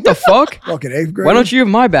back, bro. What the fuck? Fucking eighth grade. Why don't you have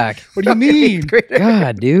my back? What do you mean?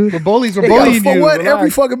 God, dude. We're bullies. We're They got bullying for you. what? Every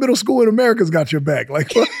Relax. fucking middle school in America's got your back.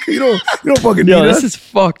 Like fuck, you don't fucking Yo, need this us. is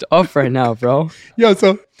fucked up right now, bro. Yo,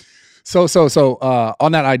 so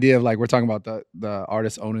on that idea of like we're talking about the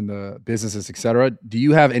artists owning the businesses, etc. Do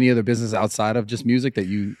you have any other business outside of just music that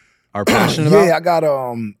you are passionate about? Yeah, I got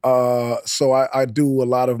so I do a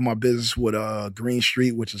lot of my business with Green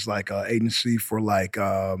Street, which is like an agency for like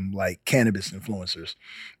cannabis influencers.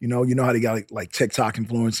 You know how they got like TikTok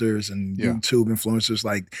influencers and Yeah. YouTube influencers.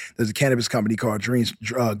 Like there's a cannabis company called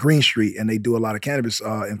Green Street, and they do a lot of cannabis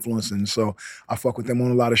influencing. So I fuck with them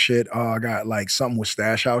on a lot of shit. I got like something with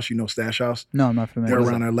Stash House. You know Stash House? No, I'm not familiar. They're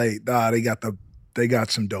around LA. They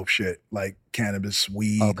got some dope shit like cannabis,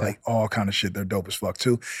 weed, Okay. like all kind of shit. They're dope as fuck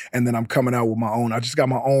too. And then I'm coming out with my own. I just got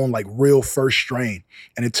my own like real first strain,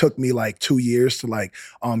 and it took me like 2 years to like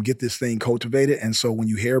get this thing cultivated. And so when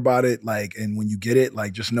you hear about it, like, and when you get it,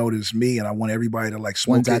 like, just know it's me. And I want everybody to like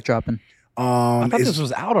smoke When's that it. dropping? I thought It's- this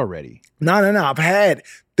was out already. No. I've had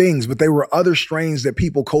things, but they were other strains that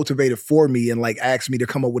people cultivated for me and like asked me to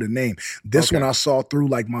come up with a name. This Okay. one I saw through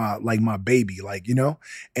like my baby, like, you know,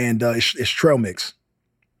 and it's Trail Mix.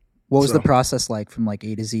 What was So- the process like from like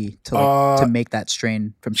A to Z to like, to make that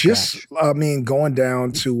strain from Just, scratch? I mean, going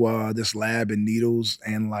down to this lab in Needles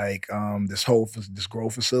and like this grow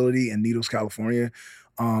facility in Needles, California.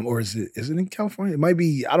 Or is it in California? It might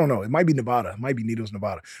be, I don't know. It might be Nevada. It might be Needles,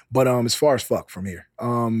 Nevada. But it's far as fuck from here.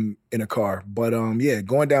 In a car. But yeah,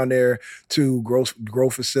 going down there to grow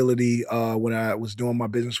facility when I was doing my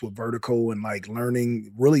business with Vertical and like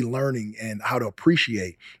really learning and how to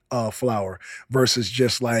appreciate flower versus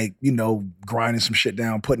just like, you know, grinding some shit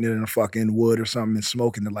down, putting it in a fucking wood or something and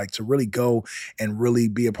smoking it, like to really go and really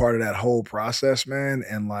be a part of that whole process, man.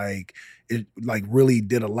 And like it like really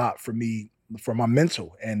did a lot for me, for my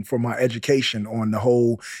mental and for my education on the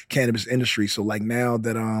whole cannabis industry. So like now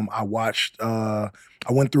that I watched I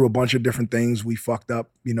went through a bunch of different things. We fucked up,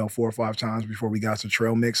 you know, 4 or 5 times before we got to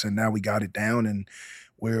Trail Mix, and now we got it down and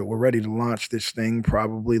we're ready to launch this thing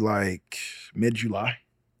probably like mid-July.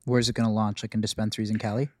 Where's it gonna launch? Like in dispensaries in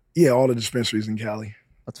Cali? Yeah, all the dispensaries in Cali.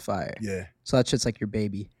 That's fire. Yeah. So that shit's like your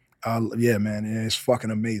baby. Yeah, man. And it's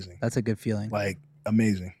fucking amazing. That's a good feeling. Like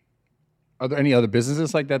amazing. Are there any other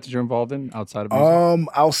businesses like that you're involved in outside of music?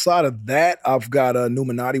 Outside of that, I've got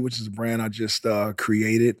Numinati, which is a brand I just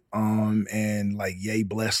created. And like Ye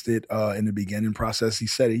blessed it in the beginning process. He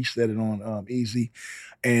said it on Easy.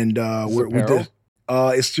 And we did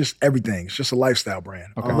it's just everything. It's just a lifestyle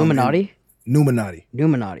brand. Okay. Illuminati? Numinati.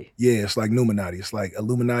 Numinati. Yeah, it's like Numinati. It's like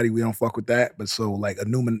Illuminati. We don't fuck with that. But so like a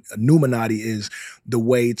Numinati is the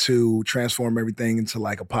way to transform everything into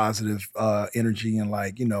like a positive energy and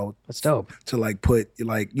like, you know, That's dope. to like put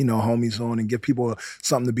like, you know, homies on and give people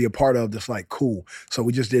something to be a part of that's like cool. So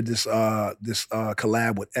we just did this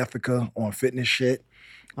collab with Ethica on fitness shit.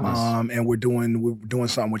 And we're doing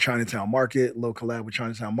something with Chinatown Market, a little collab with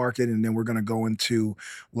Chinatown Market, and then we're gonna go into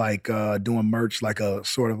like doing merch like a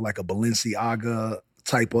sort of like a Balenciaga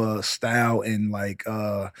type of style and like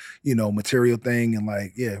you know, material thing, and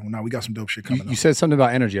like yeah, now we got some dope shit coming You up. said something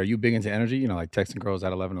about energy. Are you big into energy? You know, like texting girls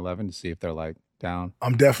at 11:11 to see if they're like down.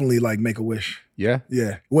 I'm definitely like Make-A-Wish. Yeah.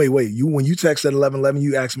 Yeah. Wait. You when you text at 11:11,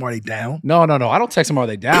 you ask them, are they down? No. I don't text them. Are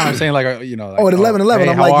they down? I'm saying like you know. Like, Oh, at 11:11, hey,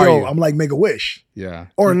 I'm how like, are yo, you? I'm like Make-A-Wish. Yeah.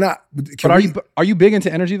 Or not. But are you big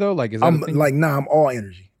into energy though? Like is that I'm a thing? like, nah, I'm all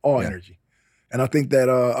energy. Yeah. Energy. And I think that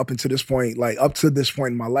up to this point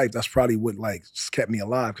in my life, that's probably what like kept me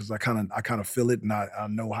alive, because I kind of feel it and I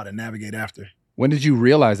know how to navigate after. When did you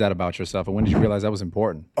realize that about yourself, and when did you realize that was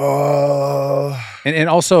important? It And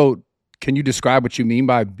also, can you describe what you mean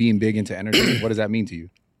by being big into energy? What does that mean to you?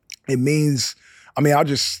 means, I mean, I'll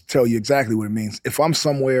just tell you exactly what it means. If I'm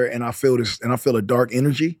somewhere and I feel a dark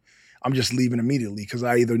energy, I'm just leaving immediately, because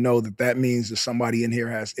I either know that means that somebody in here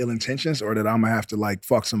has ill intentions or that I'm gonna have to like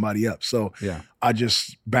fuck somebody up. So Yeah. I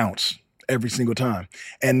just bounce every single time.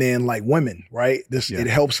 And then like women, right? It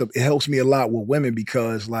helps me a lot with women,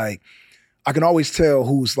 because like I can always tell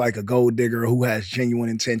who's like a gold digger, who has genuine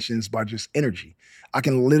intentions by just energy. I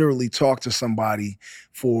can literally talk to somebody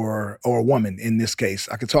or a woman in this case.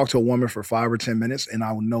 I could talk to a woman for 5 or 10 minutes and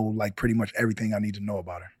I will know like pretty much everything I need to know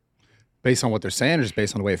about her. Based on what they're saying, or just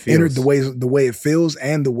based on the way it feels? The way it feels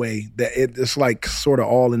and the way that it's like sort of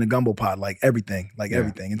all in the gumbo pot, like everything,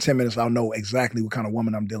 everything. In 10 minutes, I'll know exactly what kind of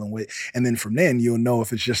woman I'm dealing with. And then from then, you'll know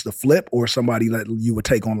if it's just a flip or somebody that you would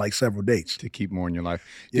take on like several dates. To keep more in your life.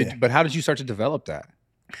 Yeah. But how did you start to develop that?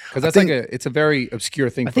 Because that's it's a very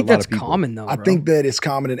obscure thing for a lot of people. I think that's common though, I think that it's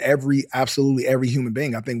common in absolutely every human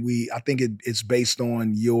being. I think it's based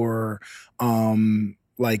on your,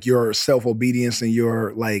 like your self-obedience and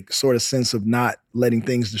your like sort of sense of not letting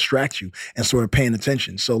things distract you and sort of paying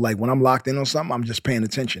attention. So like when I'm locked in on something, I'm just paying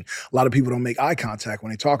attention. A lot of people don't make eye contact when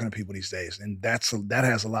they're talking to people these days. And that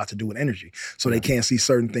has a lot to do with energy. So they can't see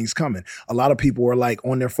certain things coming. A lot of people are like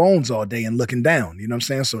on their phones all day and looking down, you know what I'm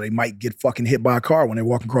saying? So they might get fucking hit by a car when they're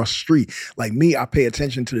walking across the street. Like me, I pay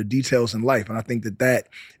attention to the details in life. And I think that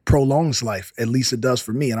prolongs life. At least it does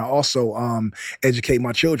for me. And I also educate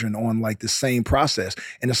my children on like the same process.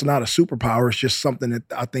 And it's not a superpower. It's just something that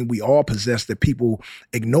I think we all possess that people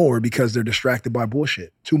ignore because they're distracted by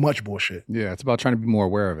bullshit. Too much bullshit. Yeah, it's about trying to be more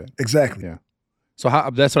aware of it. Exactly. Yeah. So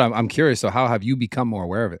that's what I'm curious. So how have you become more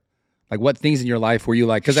aware of it? Like what things in your life were you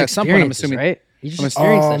like? Because at some point I'm assuming, right? You just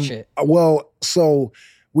experienced that shit. Well, so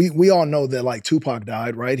we all know that like Tupac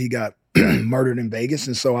died, right? He got murdered in Vegas,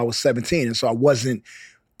 and so I was 17, and so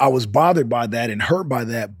I was bothered by that and hurt by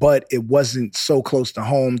that, but it wasn't so close to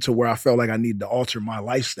home to where I felt like I needed to alter my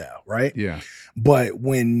lifestyle, right? Yeah. But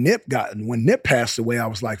when Nip passed away, I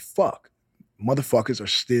was like, fuck, motherfuckers are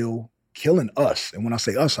still killing us. And when I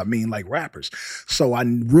say us, I mean like rappers. So I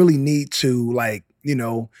really need to like, you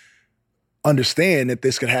know, understand that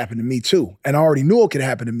this could happen to me too. And I already knew it could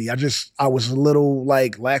happen to me. I was a little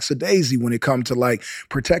like lackadaisy when it come to like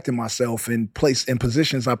protecting myself and place in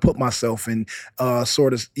positions I put myself in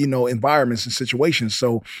sort of, you know, environments and situations.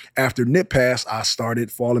 So after Nip passed, I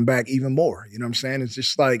started falling back even more. You know what I'm saying? It's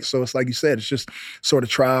just like, so it's like you said, it's just sort of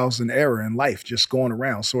trials and error in life, just going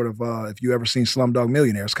around sort of, if you ever seen Slumdog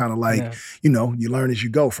Millionaire, it's kind of like, you know, you learn as you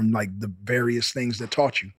go from like the various things that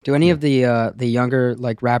taught you. Do any of the younger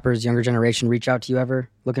like rappers, younger generation reach out to you ever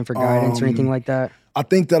looking for guidance or anything like that? I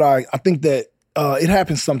think that it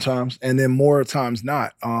happens sometimes, and then more times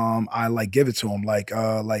not. I like give it to him. Like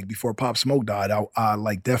before Pop Smoke died, I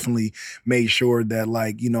like definitely made sure that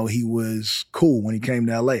like, you know, he was cool when he came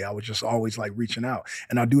to LA. I was just always like reaching out.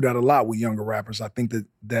 And I do that a lot with younger rappers. I think that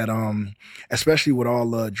especially with all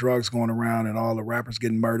the drugs going around and all the rappers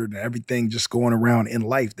getting murdered and everything just going around in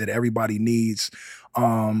life, that everybody needs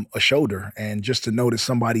a shoulder, and just to know that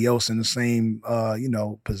somebody else in the same you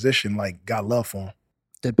know, position like got love for him.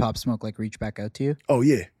 Did Pop Smoke like reach back out to you? Oh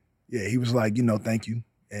yeah. Yeah. He was like, you know, thank you.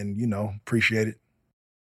 And, you know, appreciate it.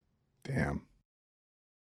 Damn.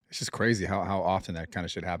 It's just crazy how often that kind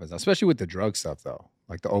of shit happens, especially with the drug stuff though.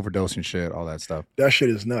 Like the overdose and shit, all that stuff. That shit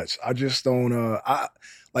is nuts. I just don't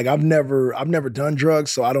I've never done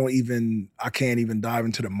drugs, so I can't even dive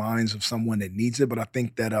into the minds of someone that needs it. But I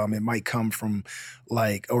think that it might come from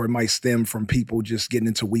like, or it might stem from people just getting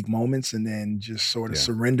into weak moments and then just sort of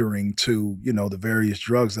surrendering to, you know, the various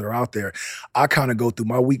drugs that are out there. I kind of go through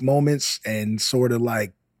my weak moments and sort of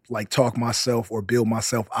like talk myself or build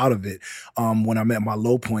myself out of it when I'm at my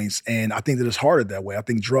low points. And I think that it's harder that way. I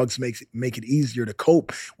think drugs make it easier to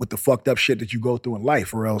cope with the fucked up shit that you go through in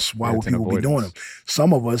life, or else why would people be doing them?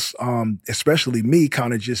 Some of us, especially me,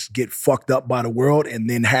 kind of just get fucked up by the world and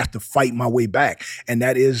then have to fight my way back. And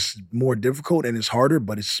that is more difficult and it's harder,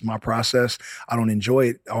 but it's my process. I don't enjoy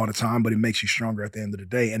it all the time, but it makes you stronger at the end of the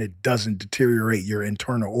day. And it doesn't deteriorate your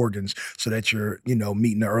internal organs so that you're, you know,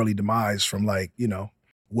 meeting the early demise from like, you know,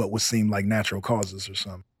 what would seem like natural causes or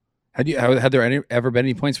something. Had there ever been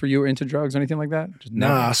any points where you were into drugs or anything like that?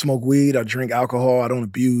 Nah, I smoke weed, I drink alcohol, I don't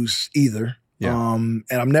abuse either. Yeah. And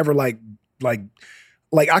I'm never like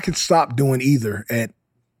I can stop doing either at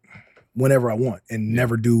whenever I want and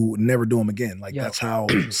never do them again. Like that's how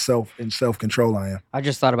self-control I am. I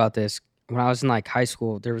just thought about this. When I was in like high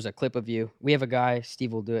school, there was a clip of you. We have a guy,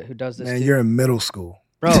 Steve will do it, who does this. Man, you're in middle school.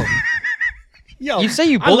 Bro. Yo, you say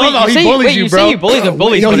you bully. I love how he bullies you, bro. Say you bully the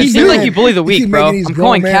bullies, but it seems like you bully the weak, bro. I'm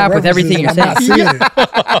calling cap with everything you're saying.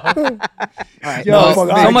 All right,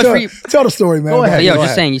 so much for you. Tell the story, man. Go ahead. Yo,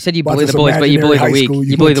 just saying. You said you bully the bullies, but you bully the weak.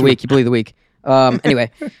 You bully the weak. You bully the weak. Anyway,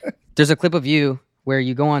 there's a clip of you where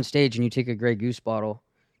you go on stage and you take a Grey Goose bottle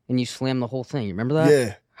and you slam the whole thing. You remember that?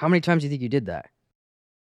 Yeah. How many times do you think you did that?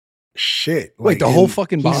 Shit. Wait, the whole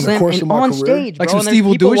fucking bottle? the course of my on career? stage, bro. Like some and Steve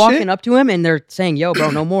will do people his walking shit? up to him and they're saying, "Yo,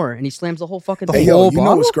 bro, no more," and he slams the whole fucking thing. Hey, yo, you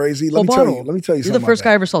know what's crazy? Let me tell you You're something. the first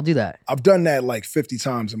guy I ever saw do that. I've done that like 50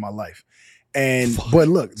 times in my life. But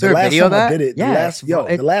look, the last time I did it,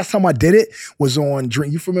 the last time I did it was on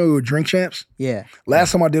Drink. You familiar with Drink Champs? Yeah.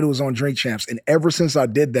 Last time I did it was on Drink Champs, and ever since I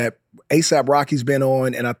did that, ASAP Rocky's been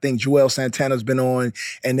on, and I think Joel Santana's been on,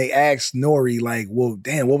 and they asked Nori like, "Well,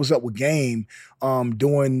 damn, what was up with Game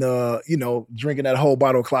doing the drinking that whole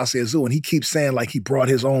bottle of Clase Azul?" And he keeps saying like he brought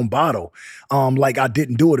his own bottle, like I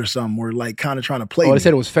didn't do it or something, or like kind of trying to play. Oh, they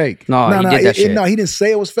said it was fake. No, he did that shit. No, he didn't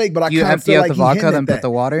say it was fake, but I You kind of empty feel out like the he vodka, hinted then put that. the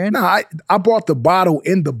water in. No, I brought the bottle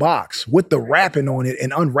in the box with the wrapping on it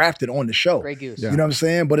and unwrapped it on the show. Grey Goose. You know what I'm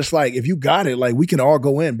saying? But it's like if you got it, like we can all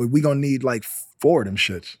go in, but we gonna need like 4 of them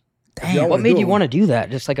shits. Damn. What made you want to do that?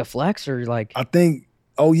 Just like a flex or like? I think.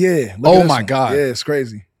 Oh yeah. Oh my God. Yeah, it's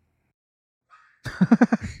crazy.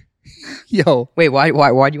 Yo. Wait, why do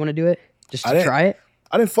you want to do it? Just to try it?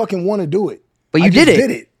 I didn't fucking want to do it. But I you just did it.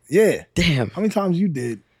 Did it. Yeah. Damn. How many times you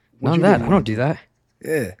did? None of that. I don't do that.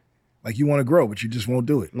 Yeah. Like you want to grow, but you just won't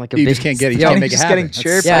do it. I'm like a You big, just can't get it. You Yo, can't make it just happen. getting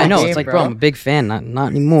chirped. Yeah, I all know. game, It's like, bro, I'm a big fan. Not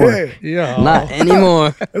anymore. Yeah. Yeah. Not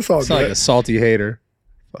anymore. That's all It's like good. a salty hater.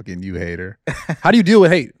 Fucking you hater. How do you deal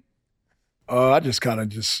with hate? I just kind of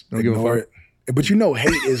just Don't give a ignore fuck. it. But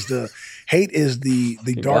hate is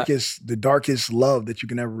the darkest love that you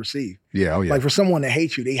can ever receive. Yeah. Oh yeah. Like for someone to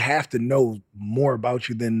hate you, they have to know more about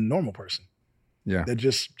you than a normal person. Yeah. That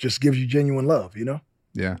just gives you genuine love, you know?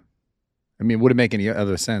 Yeah. I mean, would it make any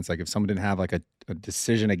other sense? Like if someone didn't have like a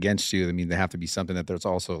decision against you, I mean, they have to be something that there's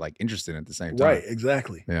also like interested in at the same time. Right,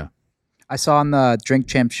 exactly. Yeah. I saw on the Drink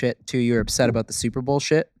Champ shit too. You were upset about the Super Bowl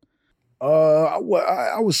shit. I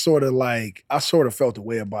was sort of felt a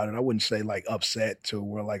way about it. I wouldn't say like upset to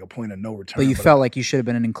where like a point of no return. But you felt like you should have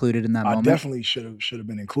been included in that I moment. definitely should have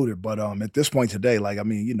been included. But at this point today, like I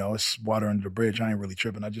mean, it's water under the bridge. I ain't really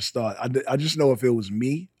tripping. I just thought I just know if it was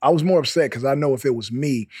me, I was more upset because I know if it was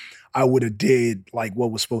me, I would have did like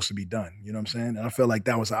what was supposed to be done. You know what I'm saying? And I felt like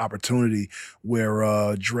that was an opportunity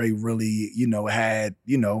where Dre really, had,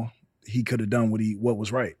 he could have done what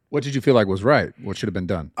was right. What did you feel like was right? What should have been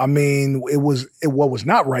done? I mean, what was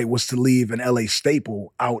not right was to leave an LA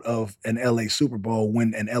staple out of an LA Super Bowl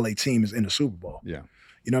when an LA team is in the Super Bowl. Yeah.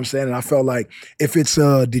 You know what I'm saying? And I felt like if it's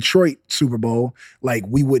a Detroit Super Bowl, like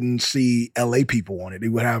we wouldn't see LA people on it. They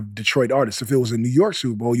would have Detroit artists. If it was a New York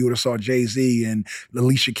Super Bowl, you would have saw Jay-Z and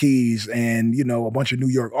Alicia Keys and, a bunch of New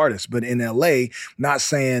York artists. But in LA, not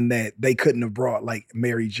saying that they couldn't have brought like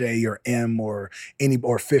Mary J or M or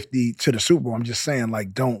 50 to the Super Bowl. I'm just saying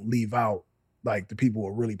like don't leave out like the people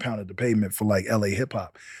who really pounded the pavement for like LA hip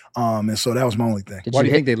hop. And so that was my only thing. Why do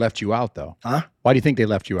you think they left you out though? Huh? Why do you think they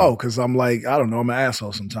left you out? Oh, because I'm like, I don't know, I'm an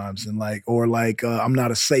asshole sometimes. And like, or like, I'm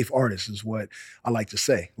not a safe artist is what I like to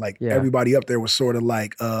say. Like everybody up there was sort of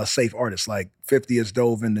like safe artists. Like 50 is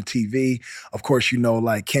dove into TV. Of course,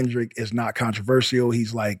 like Kendrick is not controversial.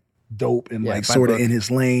 He's like dope and like sort of in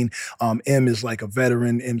his lane. M is like a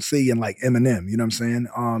veteran MC and like Eminem, you know what I'm saying?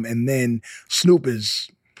 And then Snoop is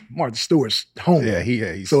Martha Stewart's home. Yeah,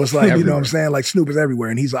 he's so it's like, everywhere. you know what I'm saying? Like Snoop is everywhere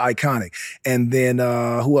and he's iconic. And then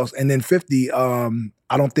who else? And then 50, I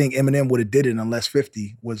don't think Eminem would have did it unless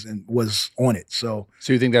 50 was on it. So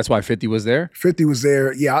you think that's why 50 was there? 50 was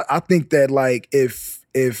there. Yeah, I think that like if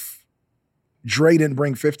Dre didn't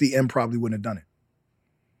bring 50, M probably wouldn't have done it.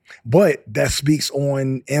 But that speaks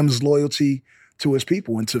on M's loyalty to his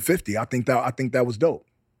people and to 50. I think that was dope.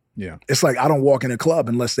 Yeah. It's like I don't walk in a club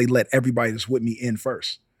unless they let everybody that's with me in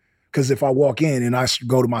first. Because if I walk in and I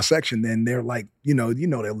go to my section, then they're like, they'll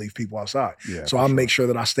leave people outside. Yeah, so I'll make sure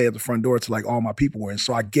that I stay at the front door till like all my people were in.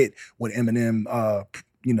 So I get what Eminem,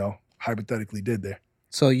 hypothetically did there.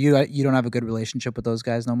 So you don't have a good relationship with those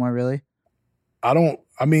guys no more, really? I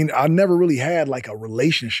never really had like a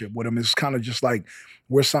relationship with them. It's kind of just like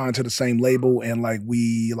we're signed to the same label and like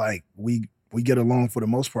we get along for the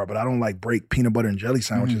most part, but I don't like break peanut butter and jelly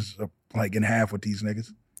sandwiches like in half with these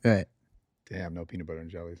niggas. Right. Damn, no peanut butter and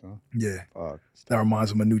jellies, huh? Yeah. That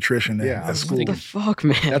reminds him of nutrition at school. What the fuck,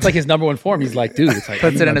 man? That's like his number one form. He's like, dude, it's like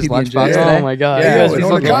puts it in his lunchbox. Oh my god. Yeah, and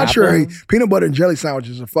on the contrary, peanut butter and jelly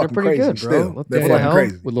sandwiches are fucking pretty crazy good, bro. still. What They're the fucking hell?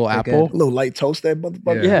 crazy. With a little They're apple. A little light toast that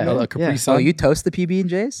motherfucker. Yeah. A Capri Sun. Oh, you toast the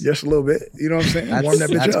PB&Js? Just a little bit. You know what I'm saying? Warm that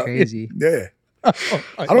bitch That's up. crazy. Yeah.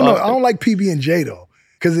 I don't know. I don't like PB&J though.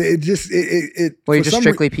 Because it just Well, you're just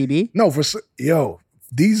strictly PB? No,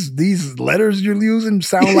 these letters you're using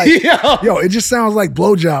sound like it just sounds like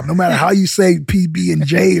blowjob. No matter how you say PB and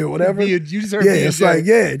J or whatever. It's like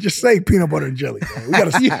just say peanut butter and jelly. Man. We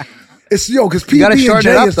gotta. It's because PB and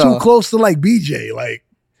J is too close to like BJ. Like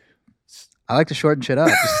I like to shorten shit up,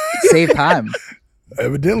 just save time.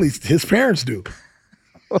 Evidently, his parents do.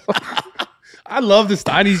 I love the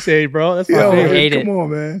Steiny shade, bro. That's my favorite. I hate it. Come on,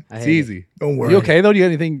 man. It's easy. Don't worry. You okay though? Do you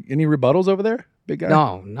have any rebuttals over there? big guy?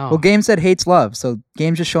 No. Well, Game said hates love, so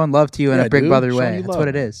Game's just showing love to you in Yeah, a big dude, brother showing way. you That's love. what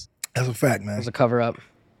it is. That's a fact, It man. was a cover up.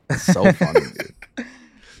 So funny, dude.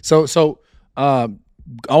 So, I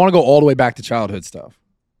want to go all the way back to childhood stuff.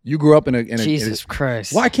 You grew up in a Jesus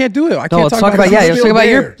Christ. Well, I can't do it. I No, can't let's talk talk about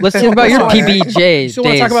about let's talk about your PB&J You still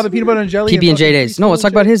want to days. talk about the peanut butter and jelly? PB and J days. No, let's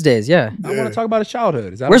talk about his days. Yeah. I want to talk about his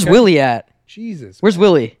childhood. Is that Where's okay? Willie at? Jesus. Where's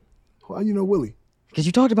Willie? How you know Willie? Because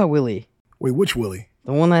you talked about Willie, Wait, which Willie?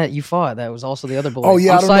 the one that you fought. That was also the other boy. Oh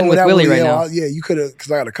yeah, I'm I don't siding know with that Willie right yeah, now. yeah, you could have,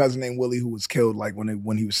 because I got a cousin named Willie who was killed like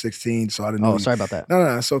when he was 16. So I didn't know. Oh, sorry about that.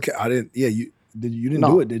 No, it's okay. I didn't. Yeah, you didn't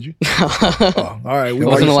No. do it, did you? Oh, all right. I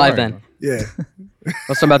wasn't alive sorry, then. Yeah.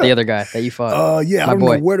 Let's talk about the other guy that you fought. Yeah. My I don't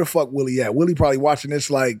boy. know where the fuck Willie at. Willie probably watching this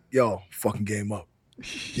like, yo, fucking game up.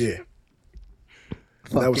 Yeah.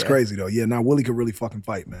 That was crazy though. Yeah. Now Willie could really fucking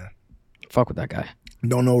fight, man. Fuck with that guy.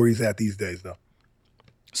 Don't know where he's at these days though.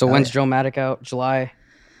 So when's Joe Maddock out? July?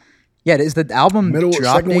 Yeah, is the album drop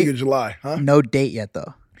Second date? week of July, huh? No date yet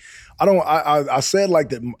though. I said like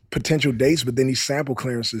the potential dates, but then these sample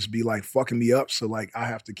clearances be like fucking me up. So like I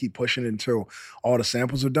have to keep pushing it until all the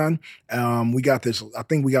samples are done. We got this. I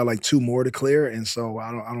think we got like 2 more to clear, and so I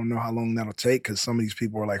don't know how long that'll take because some of these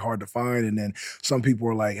people are like hard to find, and then some people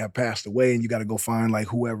are like have passed away, and you got to go find like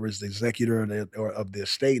whoever is the executor of the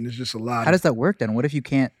estate, and it's just a lot. How does that work then? What if you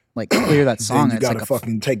can't like clear that song? Then you and it's got to like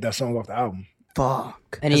fucking take that song off the album.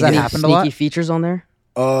 fuck. Any Has that happened a sneaky lot? features on there?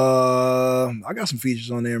 I got some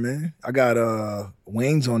features on there, man. I got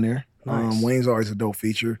Wayne's on there. Nice. Wayne's always a dope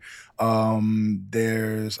feature. I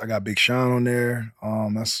got Big Sean on there.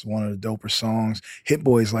 That's one of the doper songs. Hit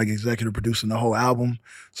Boy's like executive producing the whole album,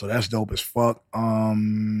 so that's dope as fuck.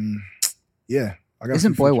 Yeah, I got.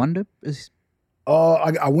 Isn't Boy Wonder?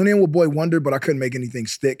 I went in with Boy Wonder, but I couldn't make anything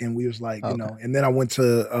stick, and we was like, you know. And then I went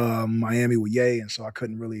to Miami with Ye, and so I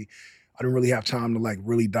didn't really have time to like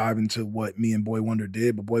really dive into what me and Boy Wonder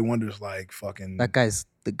did. But Boy Wonder's like fucking. That guy's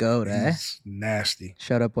the goat, eh? He's nasty.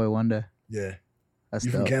 Shout out Boy Wonder. Yeah. That's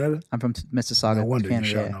You dope. from Canada? I'm from Mississauga, No wonder Canada.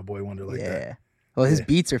 you shouting Yeah. out Boy Wonder like yeah. that. Well, his Yeah.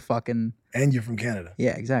 beats are fucking. And you're from Canada.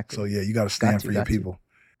 Yeah, exactly. So yeah, you got to stand for your got to. people.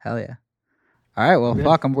 Hell yeah. All right, well,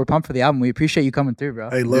 fuck, we're pumped for the album. We appreciate you coming through, bro.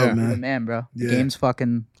 Hey, love, Yeah. You're the man. man, bro. The Yeah. game's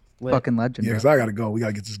fucking legend. Yeah, bro. because I got to go. We got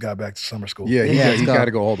to get this guy back to summer school. Yeah, Yeah, let's he go. got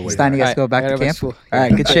to go all the way. It's time to back. get to go back I to gotta camp. school. All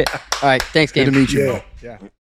right, good shit. All right, thanks, Good game. to meet you, Yeah. bro. Yeah.